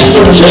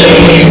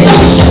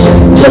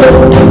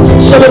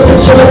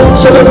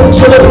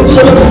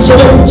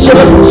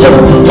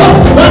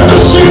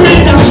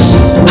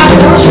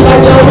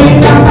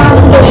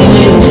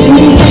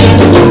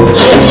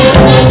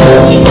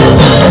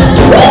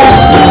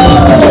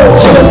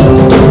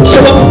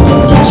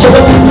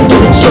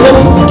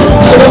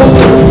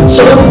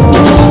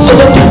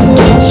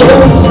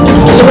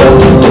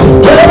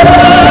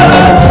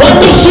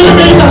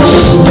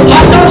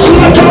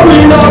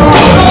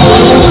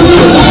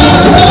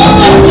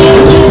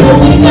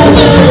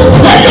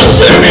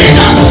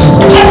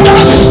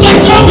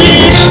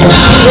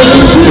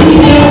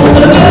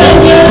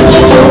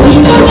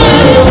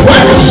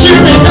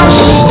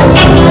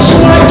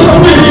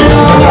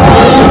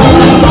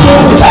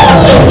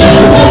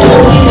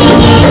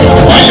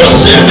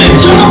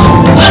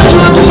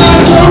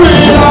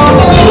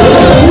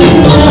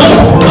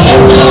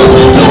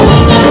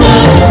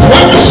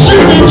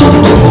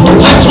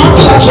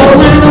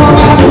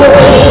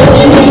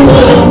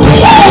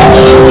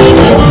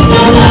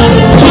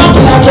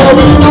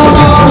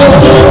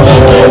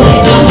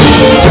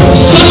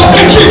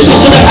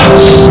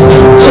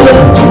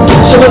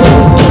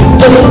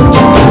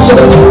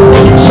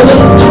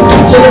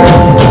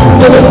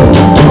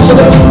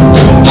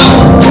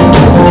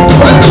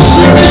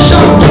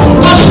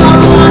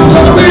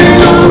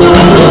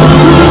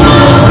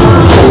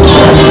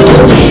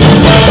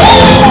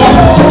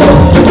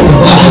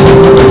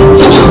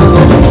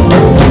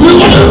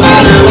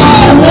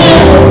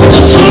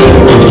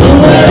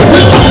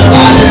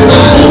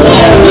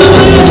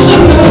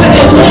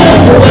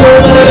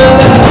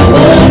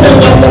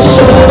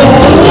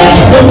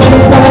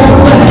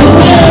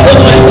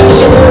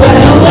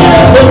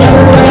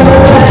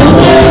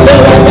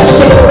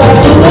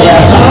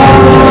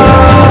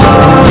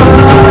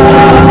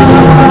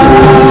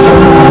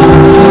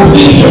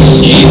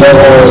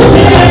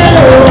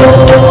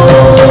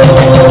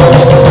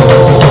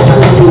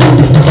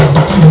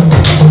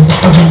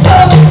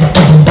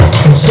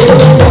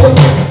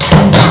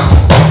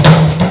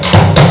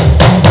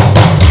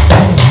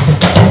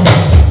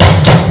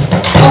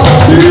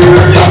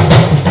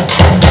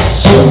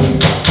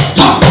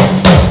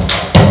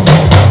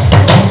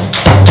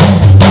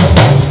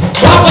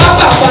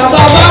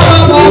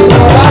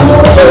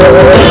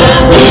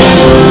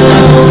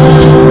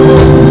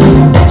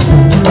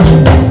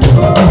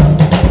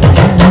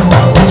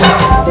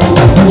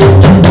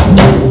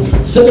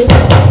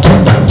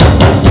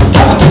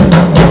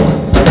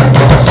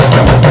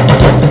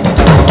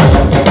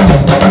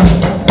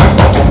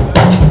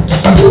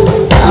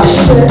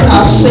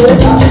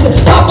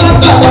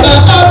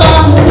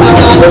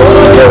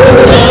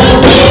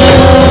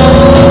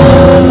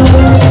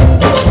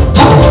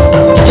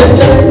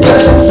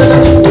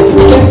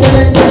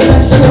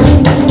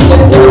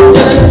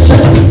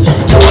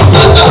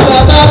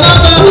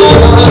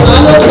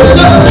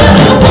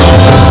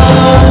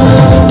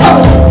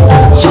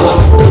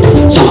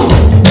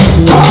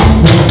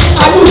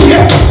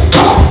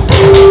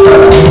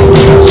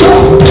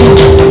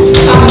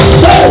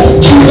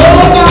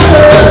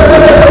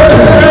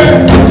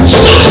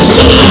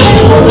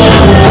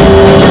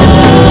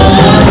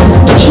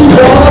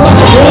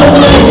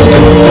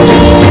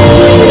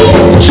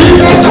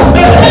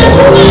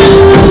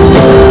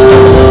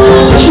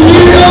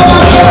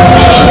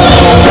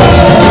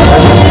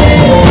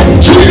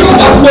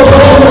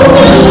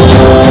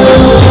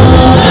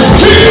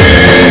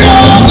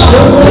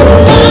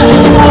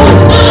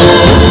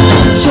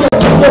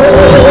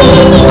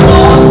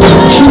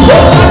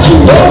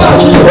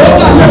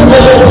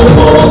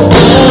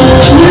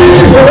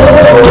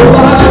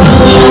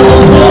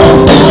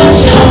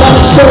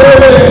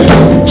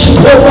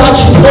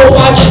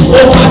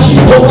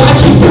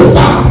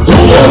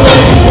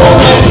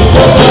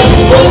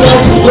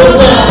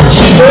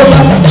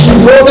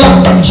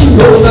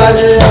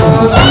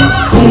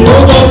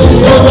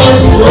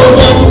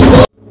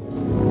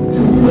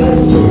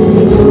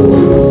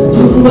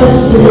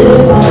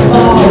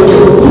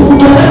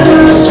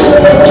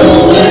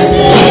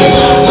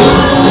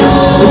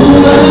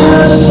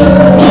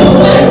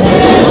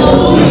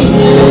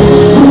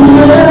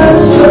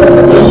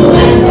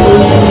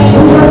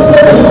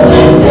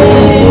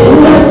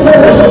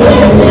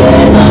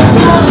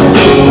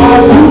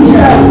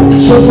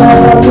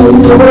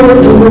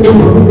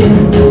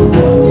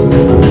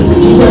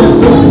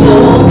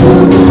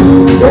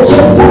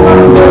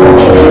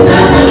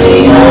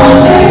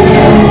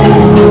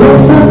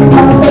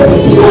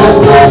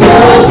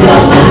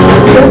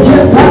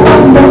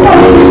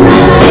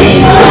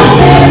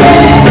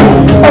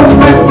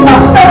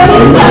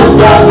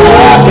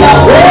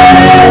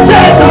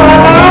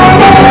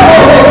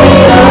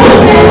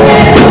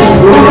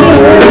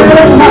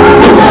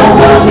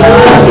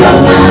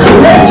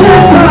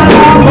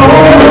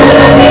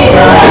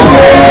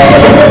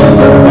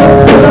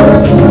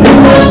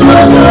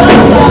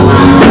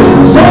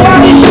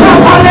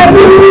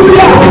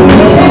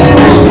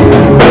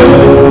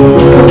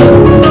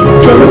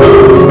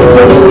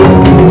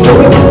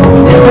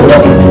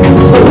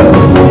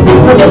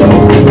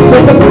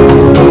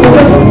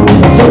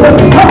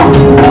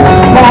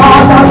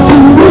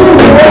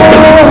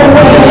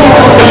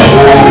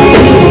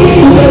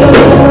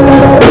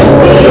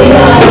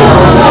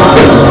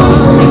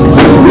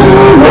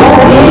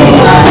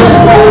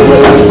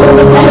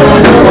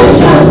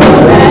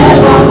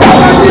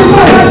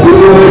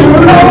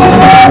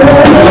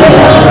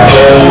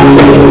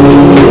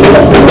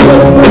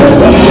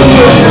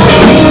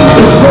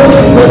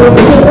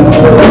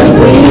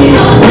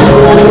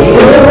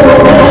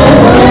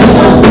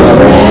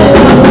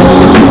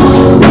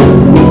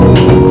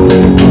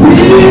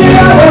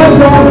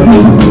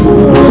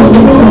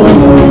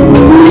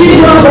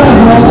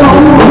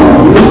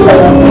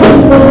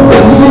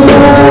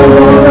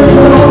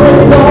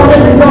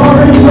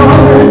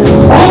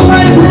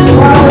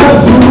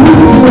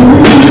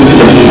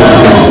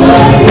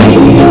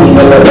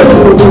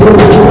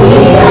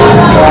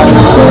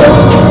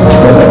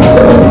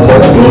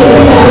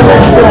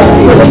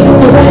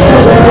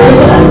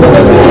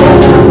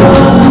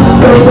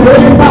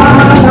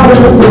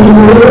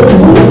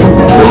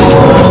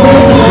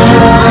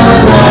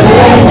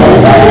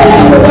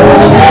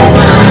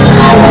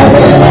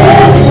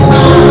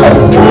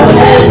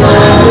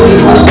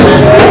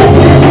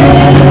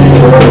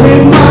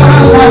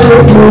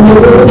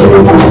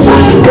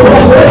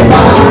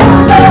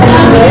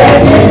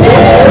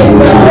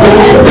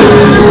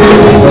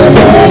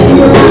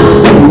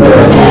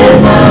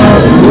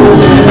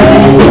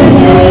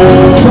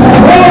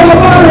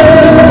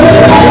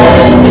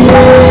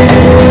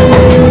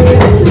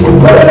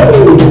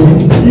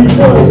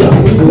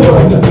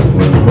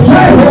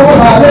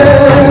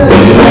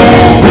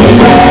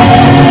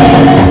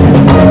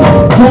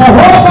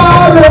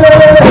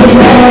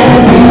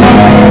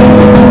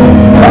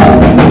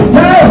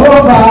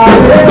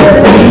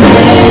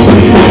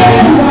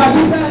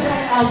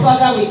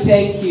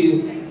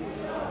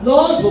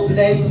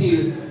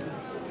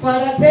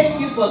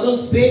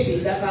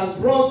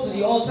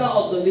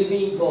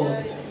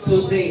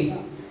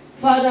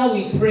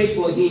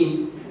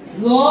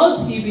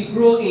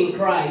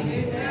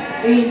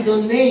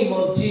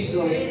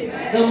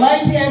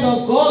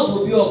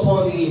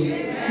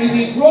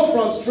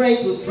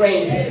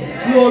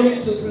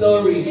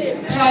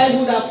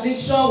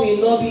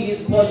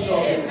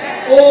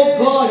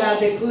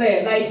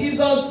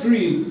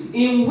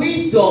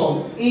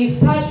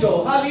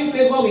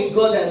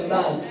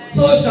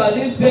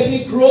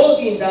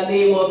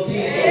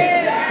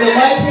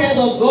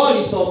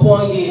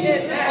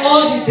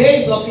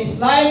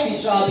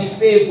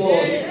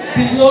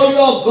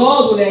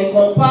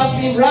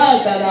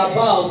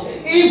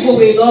Evil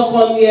will not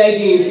come near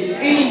him.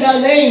 In the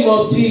name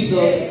of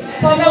Jesus.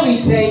 Father, we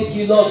thank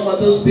you, Lord, for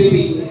those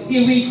babies.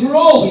 He will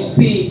grow with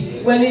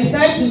speed. When it's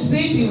time to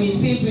sit, he will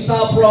sit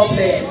without problem.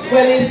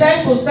 When it's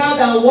time to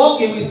stand and walk,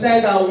 he will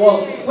stand and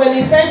walk. When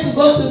it's time to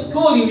go to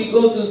school, he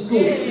will go to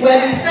school.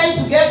 When it's time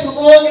to get to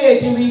old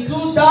age, he will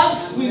do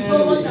that with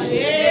so much.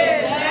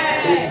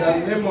 In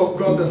the name of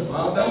God the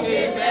Father,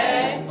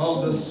 Amen.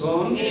 Of the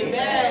Son,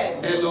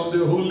 Amen. And of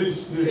the Holy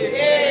Spirit.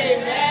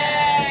 Amen.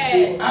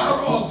 The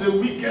arrow of the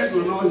wicked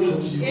will not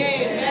hit you.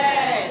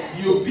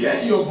 Amen. You bear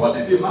in your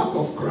body the mark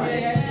of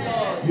Christ.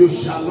 Yes, you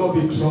shall not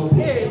be troubled.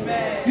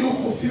 Amen. You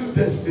fulfill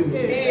destiny.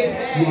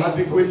 Amen. You are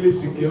adequately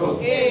secured.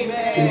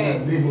 Amen.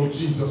 In the name of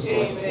Jesus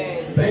Christ.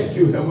 Amen. Thank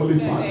you, Heavenly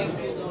Father.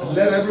 You,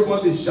 let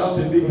everybody shout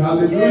a big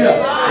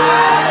hallelujah.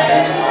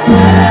 Hallelujah.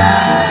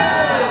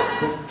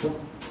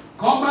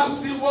 Come and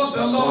see what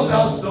the Lord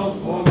has done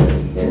for me.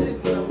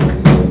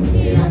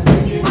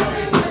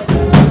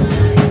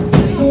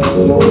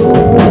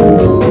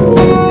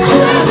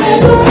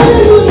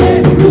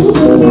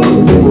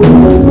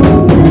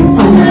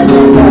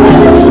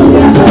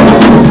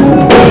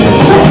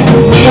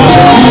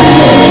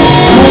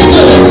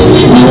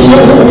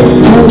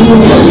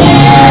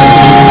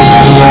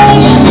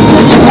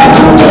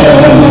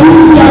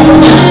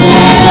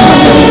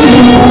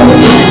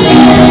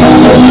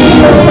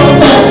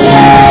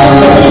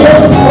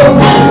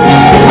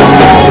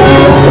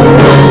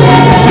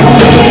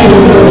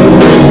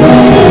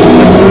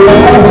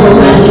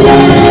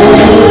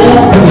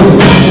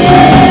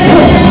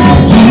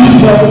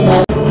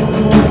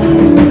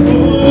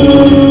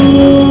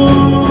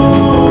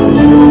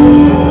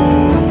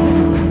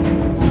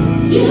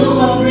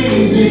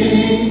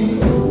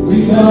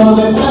 Because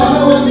the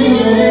power of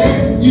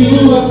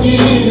you have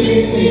given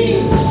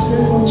me a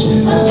second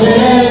chance.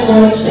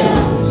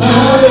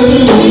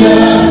 Hallelujah.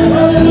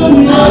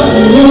 Hallelujah.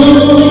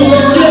 Hallelujah.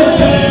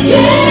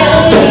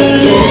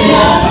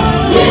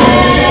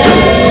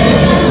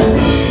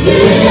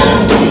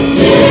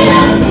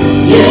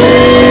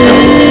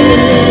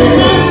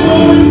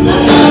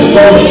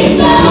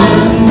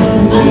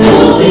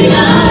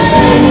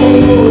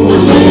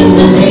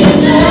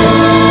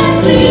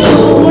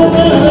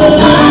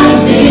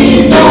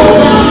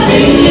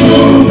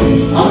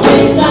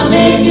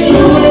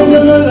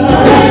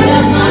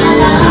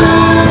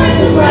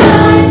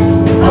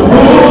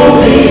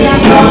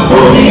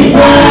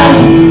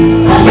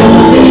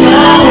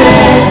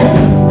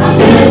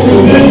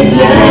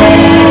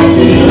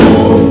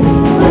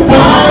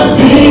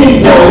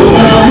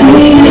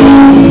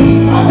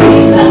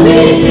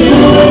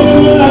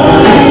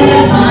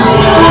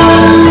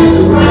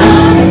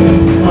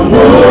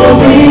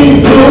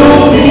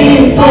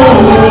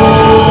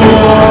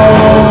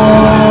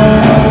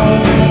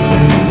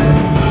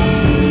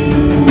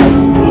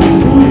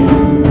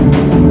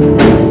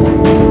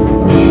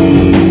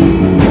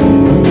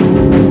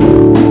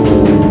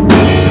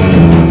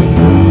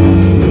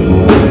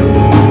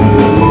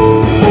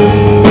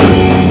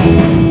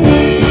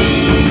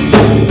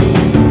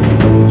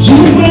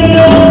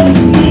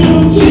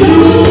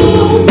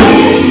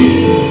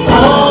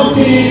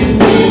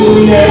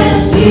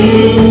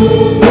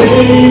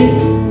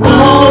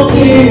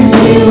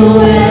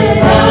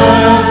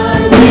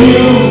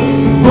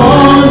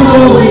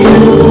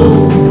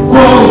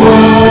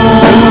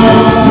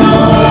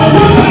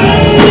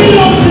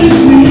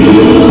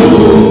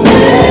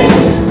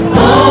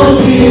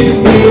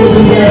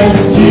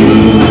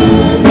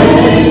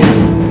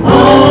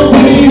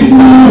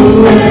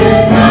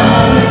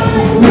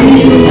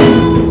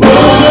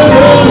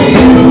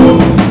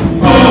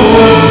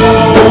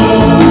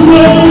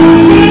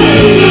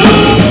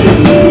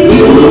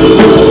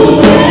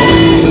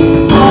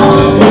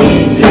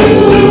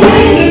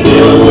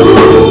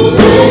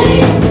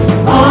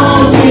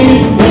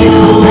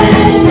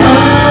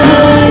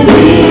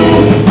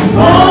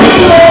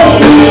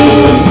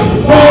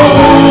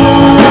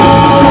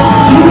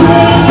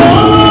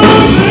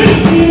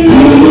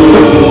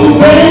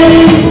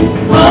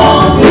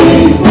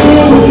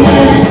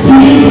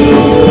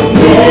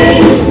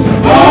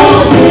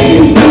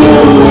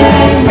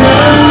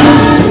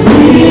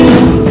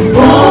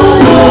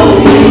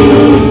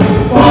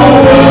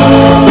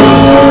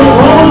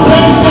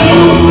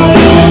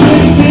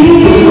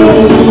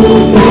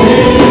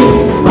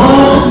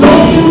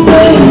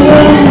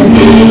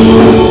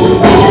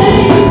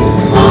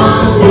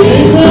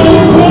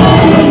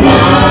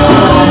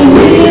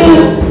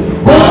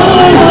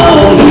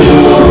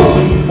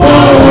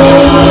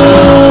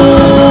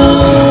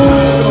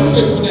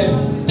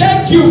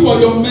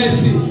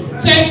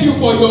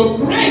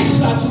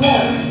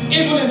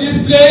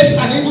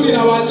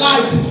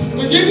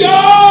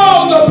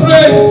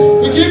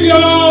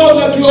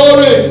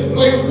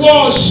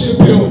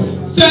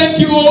 Thank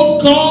you,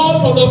 oh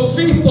God, for the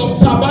Feast of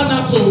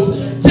Tabernacles.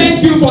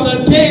 Thank you for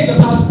the day that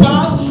has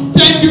passed.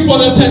 Thank you for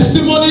the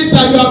testimonies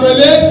that you have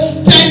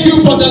released. Thank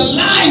you for the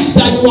lives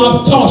that you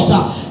have touched.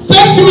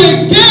 Thank you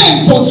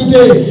again for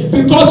today,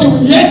 because you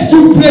will yet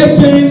do great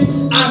things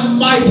and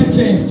mighty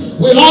things.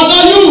 We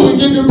honor you. We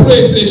give you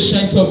praise,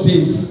 Ancient of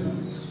Days.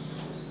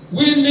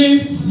 We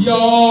lift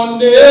your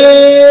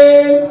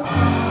name.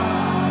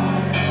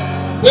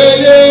 We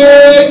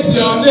lift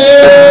your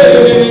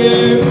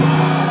name.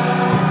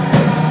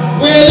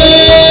 We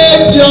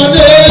lift your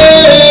name.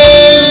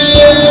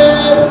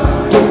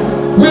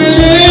 We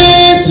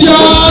lift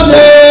your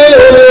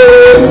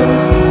name.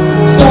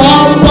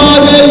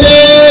 Somebody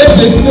lift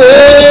his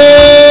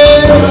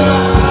name.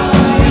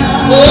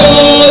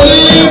 Oh,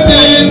 lift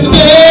his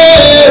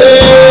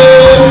name.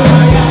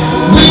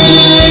 We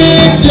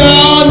lift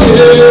your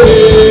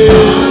name.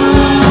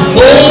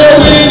 Oh,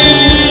 we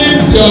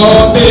lift your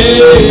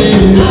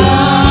name.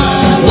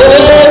 Oh,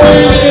 we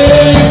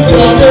lift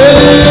your name.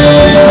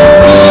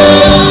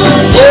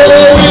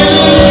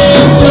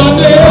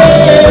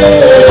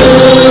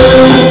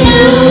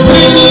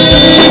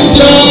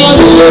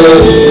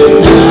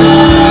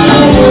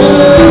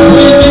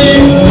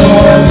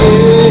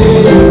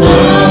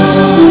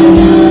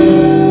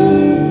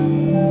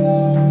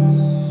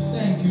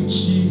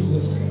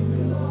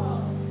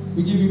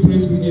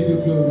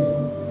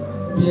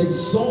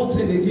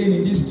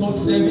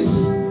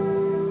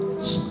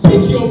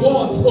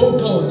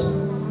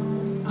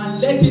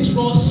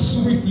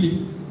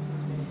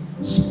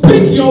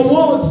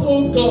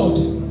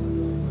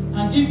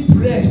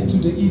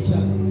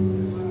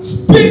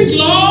 Speak,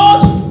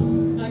 Lord,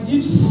 and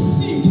give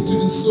seed to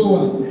the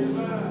sower.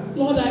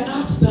 Lord, I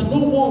ask that no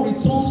one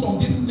returns from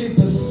this place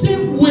the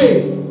same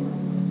way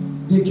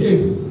they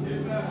came.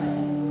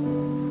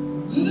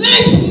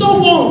 Let no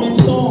one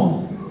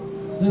return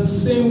the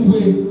same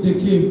way they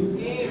came.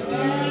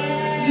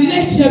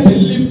 Let there be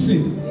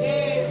lifting.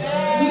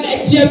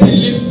 Let there be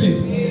lifting.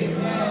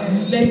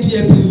 Let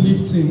there be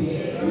lifting.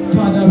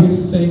 Father, we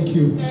thank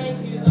you.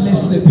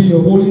 Blessed be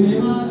your holy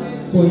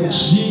name. For in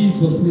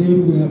Jesus'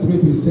 name we are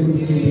prayed with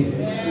thanksgiving.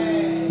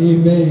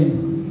 Amen.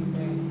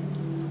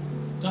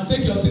 You can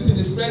take your seat in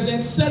His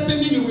presence.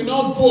 Certainly you will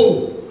not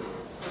go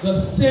the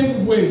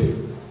same way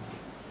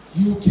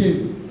you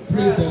came.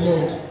 Praise the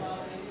Lord.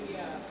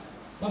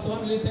 Pastor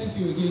Family, thank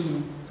you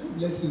again. God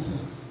bless you,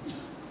 sir.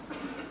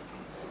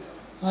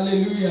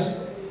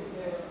 Hallelujah.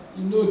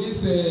 You know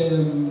this,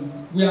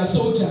 we are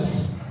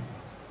soldiers.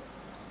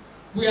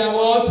 We are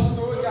what?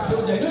 Soldiers.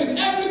 You know, in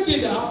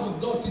everything that happens,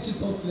 God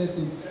teaches us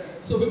lesson.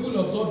 So people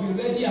of God,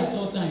 be ready at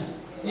all time.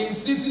 In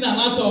season and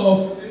out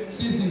of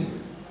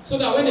season. So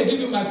that when they give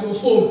you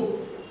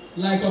microphone,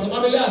 like Pastor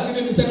Family has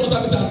given me second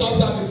service and third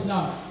service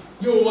now,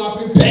 you are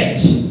prepared.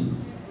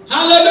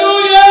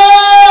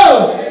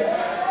 Hallelujah!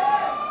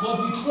 But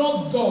we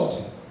trust God.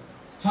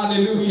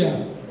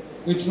 Hallelujah.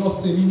 We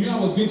trust Him. He knew I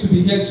was going to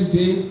be here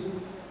today.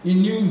 He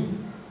knew,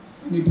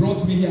 and He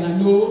brought me here. And I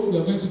know we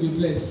are going to be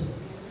blessed.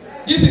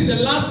 This is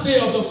the last day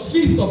of the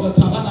Feast of the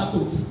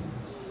Tabernacles.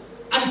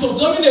 And it was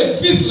during a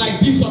feast like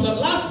this, on the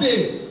last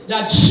day,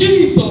 that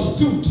Jesus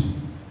stood.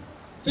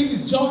 I think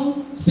it's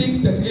John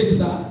 6:38,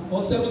 sir, or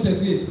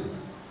 7:38.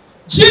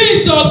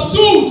 Jesus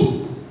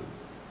stood.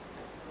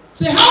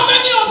 Say, how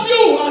many of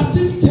you are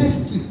still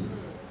thirsty?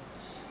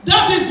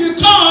 That is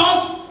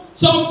because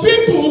some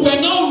people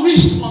were not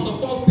reached on the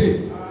first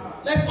day.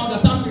 Let's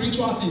understand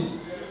spiritual things.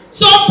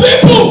 Some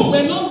people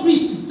were not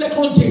reached the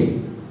second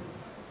day.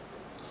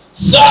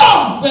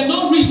 Some were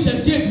not reached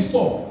the day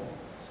before.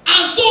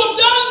 And so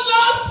that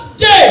last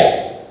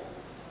day,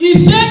 He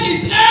said,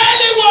 is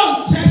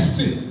anyone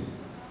thirsty?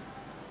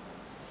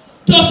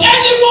 Does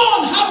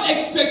anyone have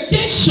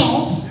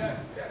expectations?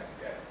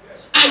 Yes.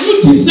 Are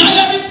you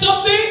desiring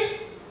something?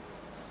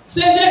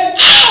 Say that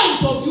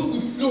out of you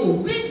will flow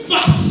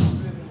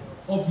rivers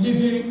of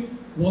living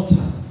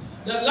waters.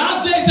 The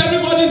last day is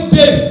everybody's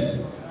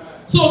day.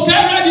 So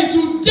get ready.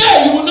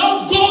 Today you will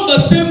not go the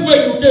same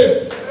way you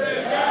came.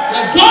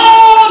 The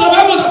God of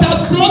heaven that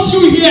has brought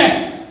you here,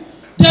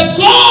 the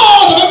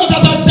God of heaven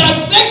that has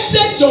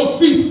directed your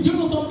feet. You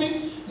know something?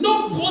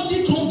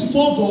 Nobody comes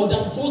before God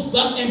and goes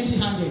back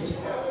empty-handed.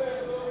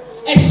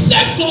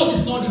 Except God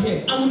is not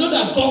here. And we know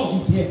that God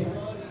is here.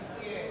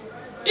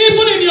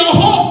 Even in your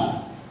home,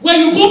 when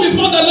you go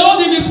before the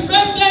Lord in His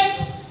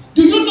presence,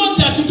 do you know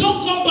that you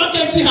don't come back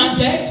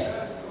empty-handed?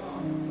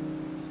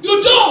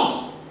 You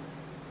don't.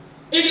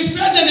 In His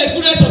presence, there's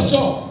fullness of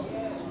joy.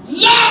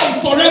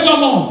 Life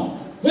forevermore.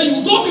 When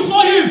you go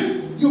before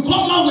Him, you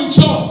come out with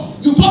joy.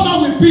 You come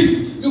out with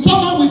peace. You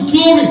come out with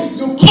glory.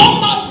 You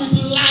come out with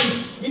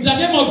life. In the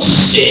name of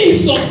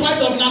Jesus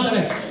Christ of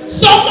Nazareth.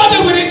 Somebody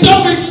will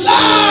return with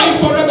life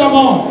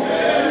forevermore.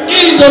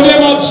 In the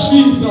name of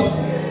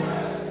Jesus.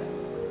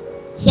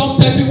 Psalm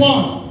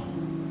 31.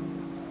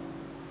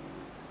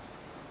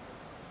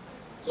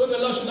 So the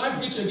Lord, should I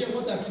preach again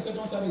what I preached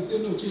second service? Say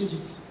no, change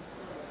it.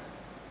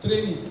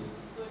 Training.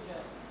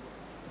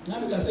 Now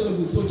we can say we'll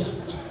be soldier.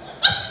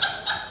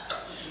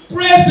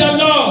 Praise the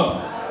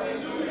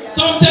Lord.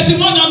 Psalm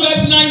 31 and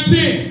verse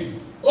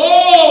 19.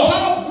 Oh,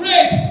 how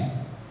great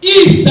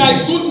is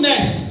thy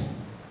goodness,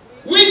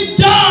 which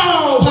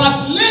thou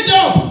hast laid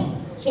up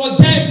for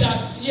them that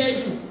fear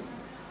you.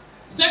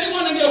 Is there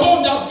anyone in the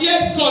home that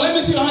fears God? Let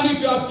me see your hand if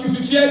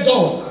you fear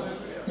God.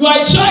 You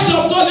are a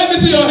child of God. Let me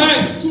see your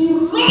hand.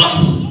 To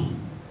wrath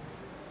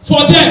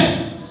for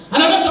them.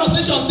 Another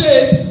translation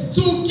says,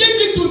 to give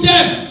it to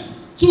them,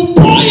 to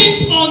pour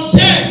it on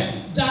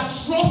them that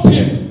trust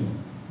Him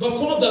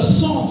before the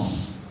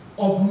sons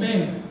of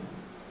men.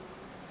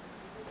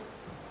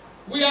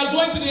 We are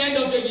going to the end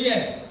of the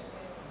year.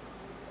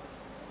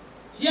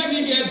 Hear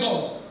me, hear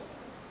God.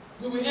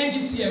 We will end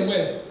this year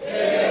well.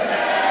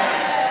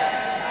 Amen.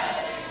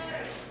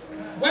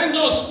 When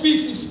God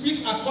speaks, He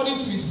speaks according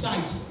to His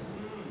size,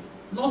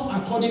 not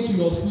according to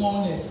your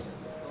smallness.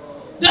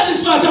 That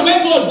is why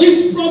when God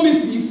gives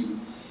promises,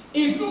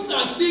 it looks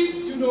as if,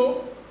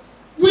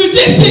 will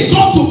this thing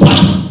come to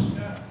pass?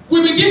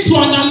 We begin to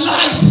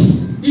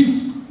analyze it.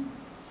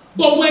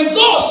 But when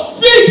God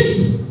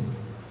speaks,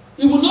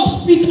 He will not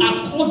speak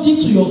according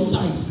to your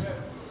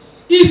size.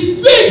 He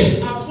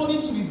speaks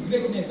according to His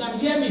greatness.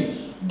 And hear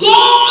me,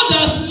 God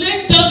has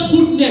laid down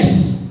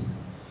goodness.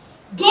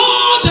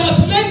 God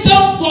has laid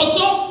down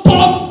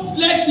bottom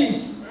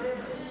blessings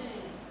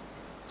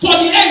for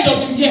the end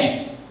of the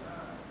year.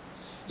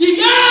 The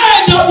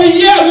end of the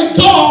year with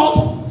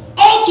God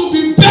ought to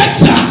be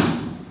better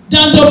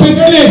than the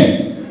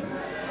beginning.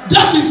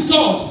 That is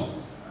God.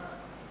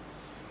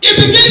 It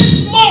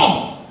begins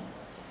small.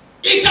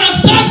 It can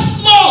start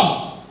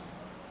small.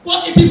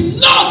 But it is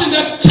not in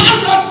the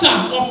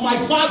character of my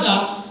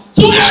Father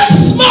to end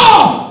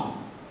small.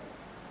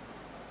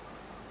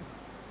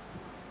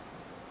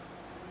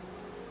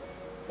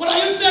 What are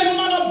you saying,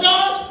 woman of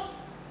God?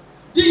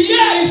 The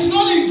year is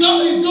rolling,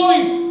 God is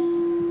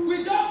going. We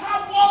just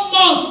have 1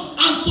 month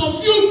and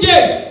some few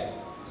days.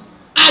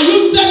 Are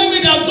you telling me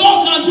that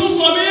God can do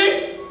for me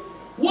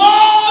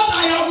what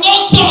I have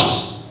not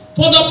touched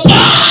for the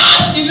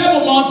past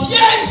 11 months?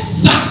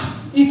 Yes, sir.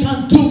 He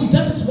can do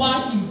why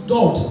he's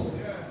God.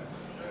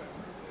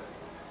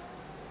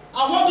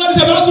 And what God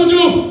is about to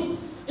do,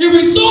 he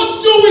will so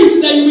do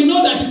it that you will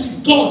know that it is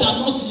God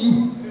and not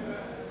you.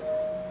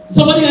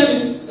 Somebody hear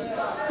me?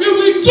 He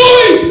will do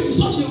it in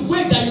such a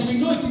way that you will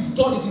know it is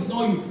God, it is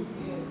not you.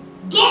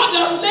 God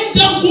has laid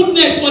down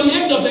goodness for the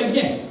end of the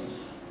year.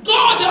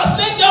 God has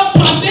laid down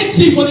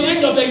palliative for the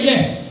end of the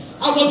year.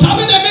 I was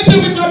having a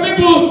meeting with my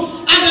people,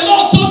 and the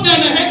Lord told me,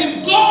 and I heard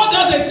him, God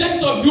has a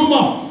sense of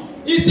humor.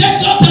 He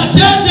said, daughter,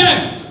 tell them,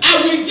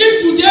 I will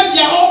give to them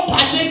their own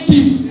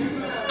palliative.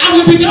 And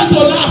we began to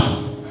laugh.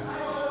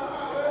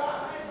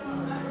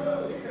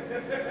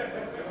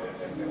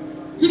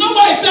 You know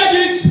why I said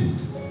it?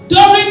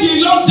 During the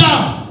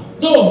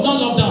lockdown. No,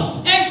 not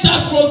lockdown.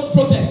 NSAS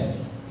protest.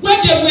 When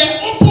they were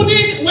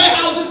opening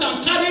warehouses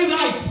and carrying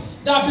rice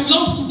that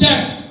belongs to them.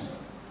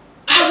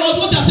 I was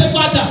watching and said,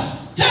 Father,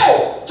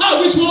 hey, how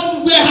which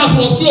one warehouse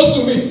was close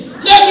to me?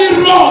 Let me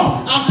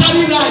run and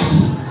carry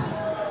rice.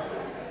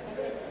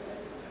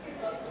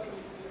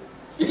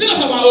 Is it not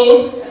our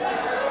own?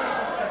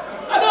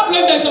 I don't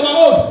blame them, it's our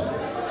own.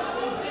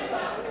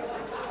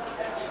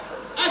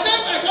 I said,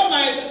 I call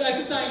my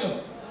sister-in-law.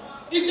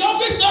 Is the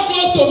office not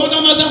close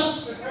to Maza?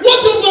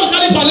 What you go and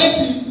carry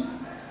palliative?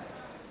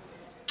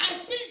 I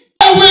think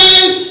I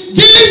will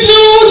give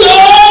you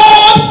your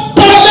own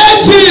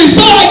palliative.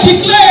 So I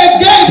declare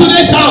again to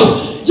this house,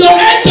 your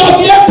end of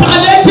year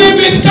palliative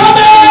is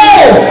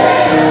coming.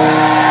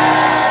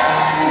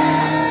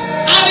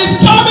 And it's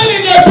coming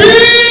in a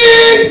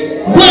big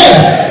way.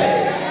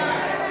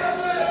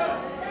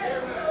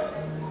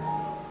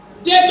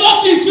 They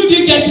got it, you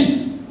didn't get it.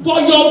 But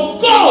your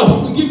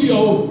God will give you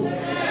your own.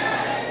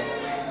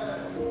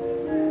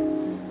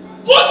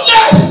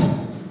 Goodness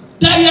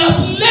that he has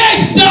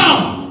laid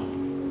down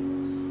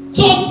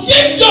to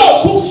give those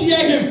who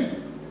fear him,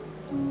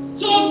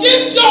 to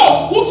give those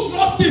who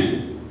trust him,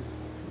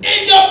 in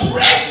the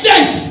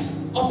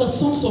presence of the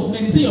sons of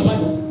men. Is it your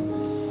Bible?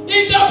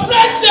 In the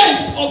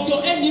presence of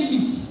your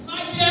enemies. My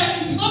dear,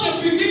 it is not the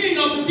beginning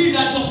of the thing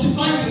that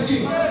justifies the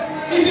thing.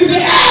 It is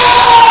the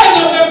end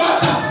of the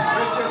matter.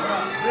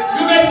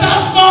 You may start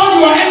small,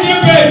 you are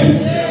ending big.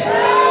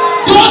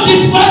 Don't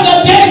despise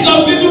the days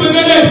of little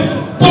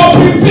beginning. But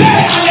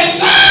prepare and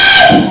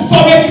enlarge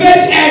for a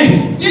great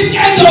end. This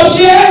end of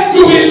year,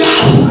 you will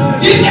laugh.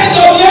 This end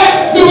of year,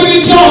 you will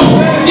rejoice.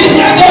 This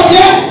end of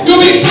year, you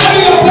will carry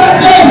your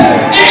blessings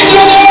in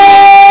the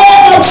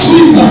name of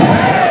Jesus.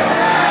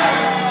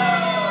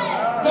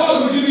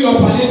 God will give you your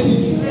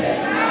palliative.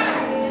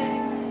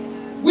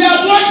 We are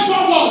going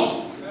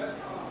forward,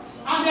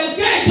 and the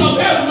gates of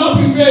hell will not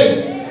prevail.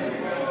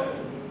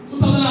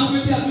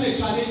 2020 has been a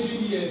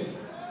challenging year.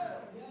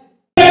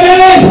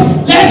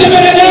 Let's give it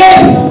a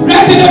name.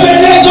 Right in the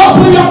minutes,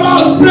 open your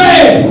mouth,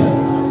 pray.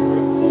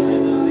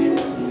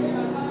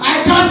 I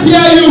can't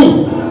hear you.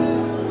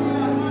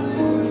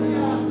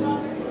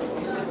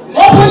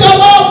 Open your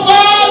mouth,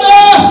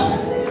 Father.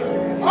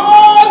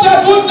 All the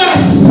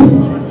goodness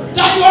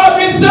that you have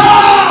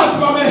reserved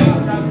for me,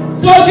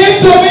 so give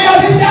to me at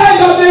this end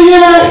of the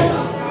year.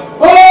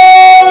 Oh,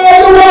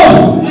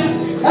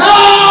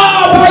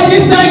 by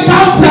this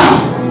encounter,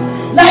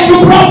 like you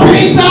brought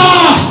Peter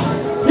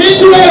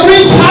into a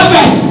rich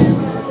harvest.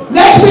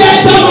 Let me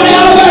enter my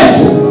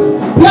harvest.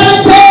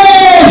 Plenty,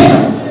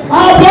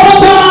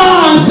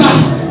 abundance.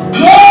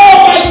 Oh,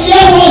 my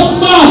year was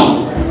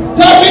small.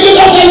 The beginning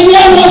of the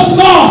year was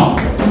small.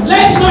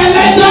 Let my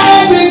latter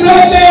end be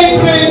greatly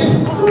increased.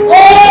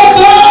 Oh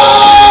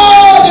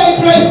God,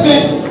 increase me.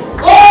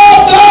 Oh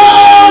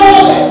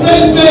God,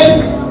 increase me.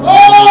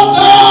 Oh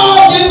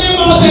God, give me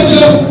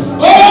multitude.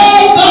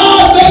 Oh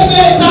God, make me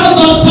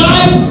 1,000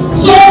 times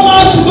so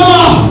much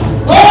more.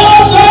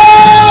 Oh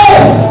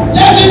God,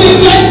 let me be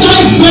 10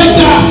 times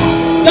better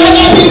than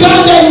I began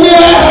the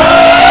year.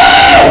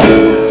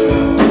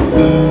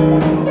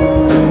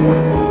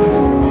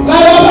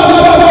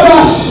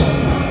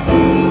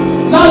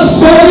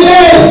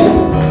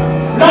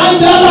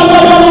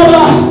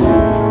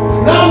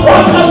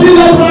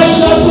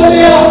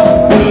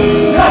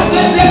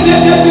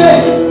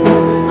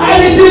 I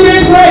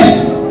receive grace.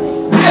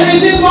 I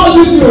receive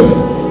multitude.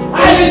 I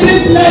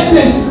receive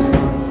blessings.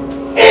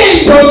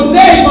 In the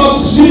name of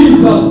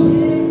Jesus.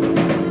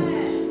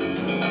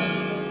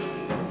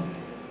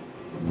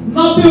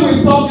 Nothing will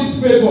stop this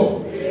favor.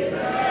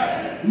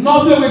 Amen.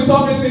 Nothing will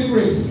stop this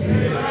increase.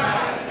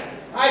 Amen.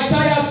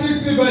 Isaiah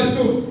 60 verse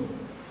 2.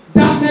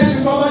 Darkness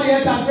will cover the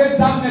earth and great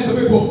darkness of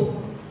people.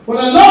 But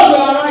the Lord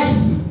will arise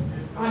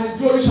and his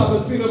glory shall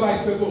be seen over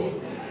his people.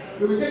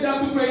 We will take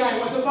that to prayer. I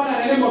was over in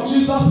the name of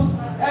Jesus.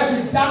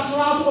 Every dark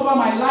cloud over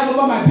my life,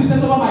 over my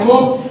business, over my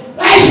home,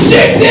 I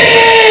shift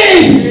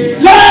it.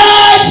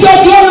 Let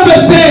your glory be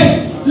seen.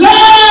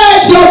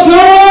 Let your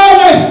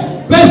glory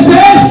be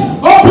seen.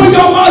 Open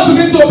your mouth,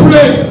 begin to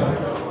pray.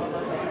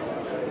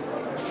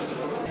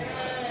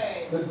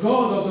 The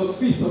God of the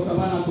feast of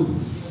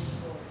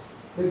tabernacles,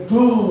 the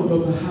God of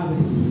the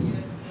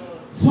harvest.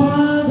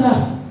 Father,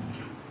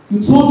 you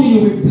told me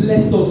you will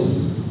bless us.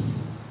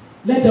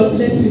 Let the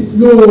blessing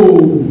flow.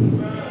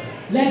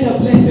 Let the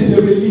blessing be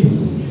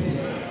released.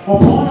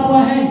 upon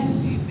our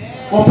heads,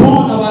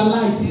 upon our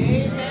lives,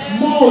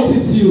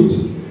 multitude,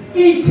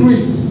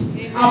 increase,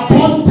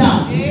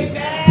 abundance,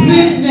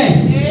 greatness,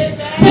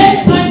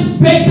 10 times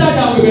better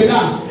than we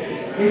began,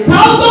 1,000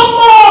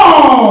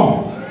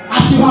 more,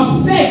 as you have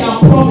said and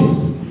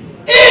promised,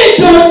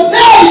 in the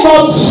name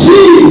of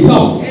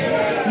Jesus.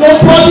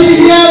 Nobody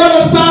here on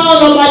the sound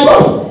of my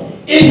voice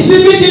is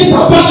leaving this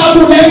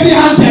tabernacle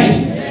empty-handed.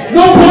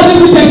 Nobody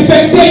with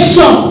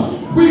expectations.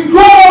 We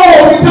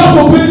grow without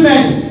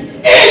fulfillment.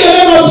 In the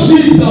name of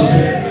Jesus.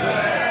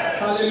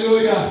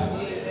 Hallelujah.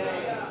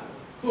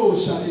 So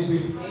shall it be.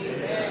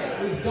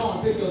 Please go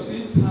take your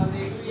seats.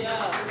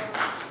 Hallelujah.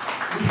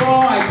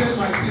 Before I take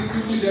my seat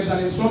quickly, there's an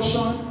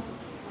instruction.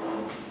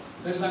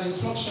 There's an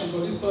instruction for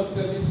this third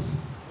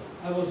service.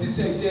 I was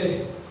seated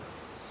there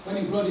when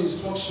he brought the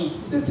instructions.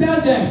 He said,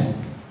 tell them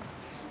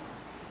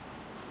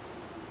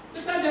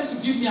to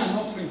give me an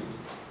offering.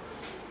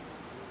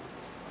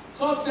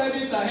 Third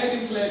service, I heard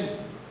him clearly.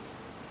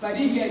 If I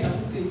didn't hear it, I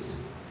would say it.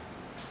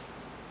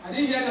 I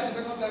didn't hear that the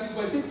second service,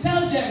 but he said,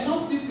 tell them,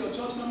 not this your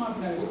church, no matter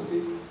I go to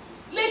take.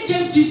 Let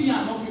them give me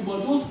an offering,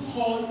 but don't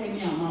call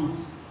any amount.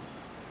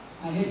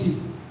 I heard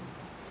him.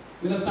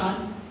 You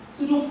understand?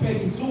 So don't beg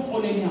it, don't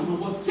call any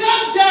amount, but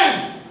tell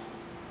them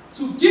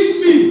to give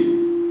me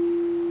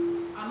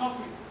an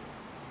offering.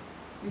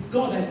 It's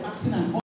God that is asking an offering.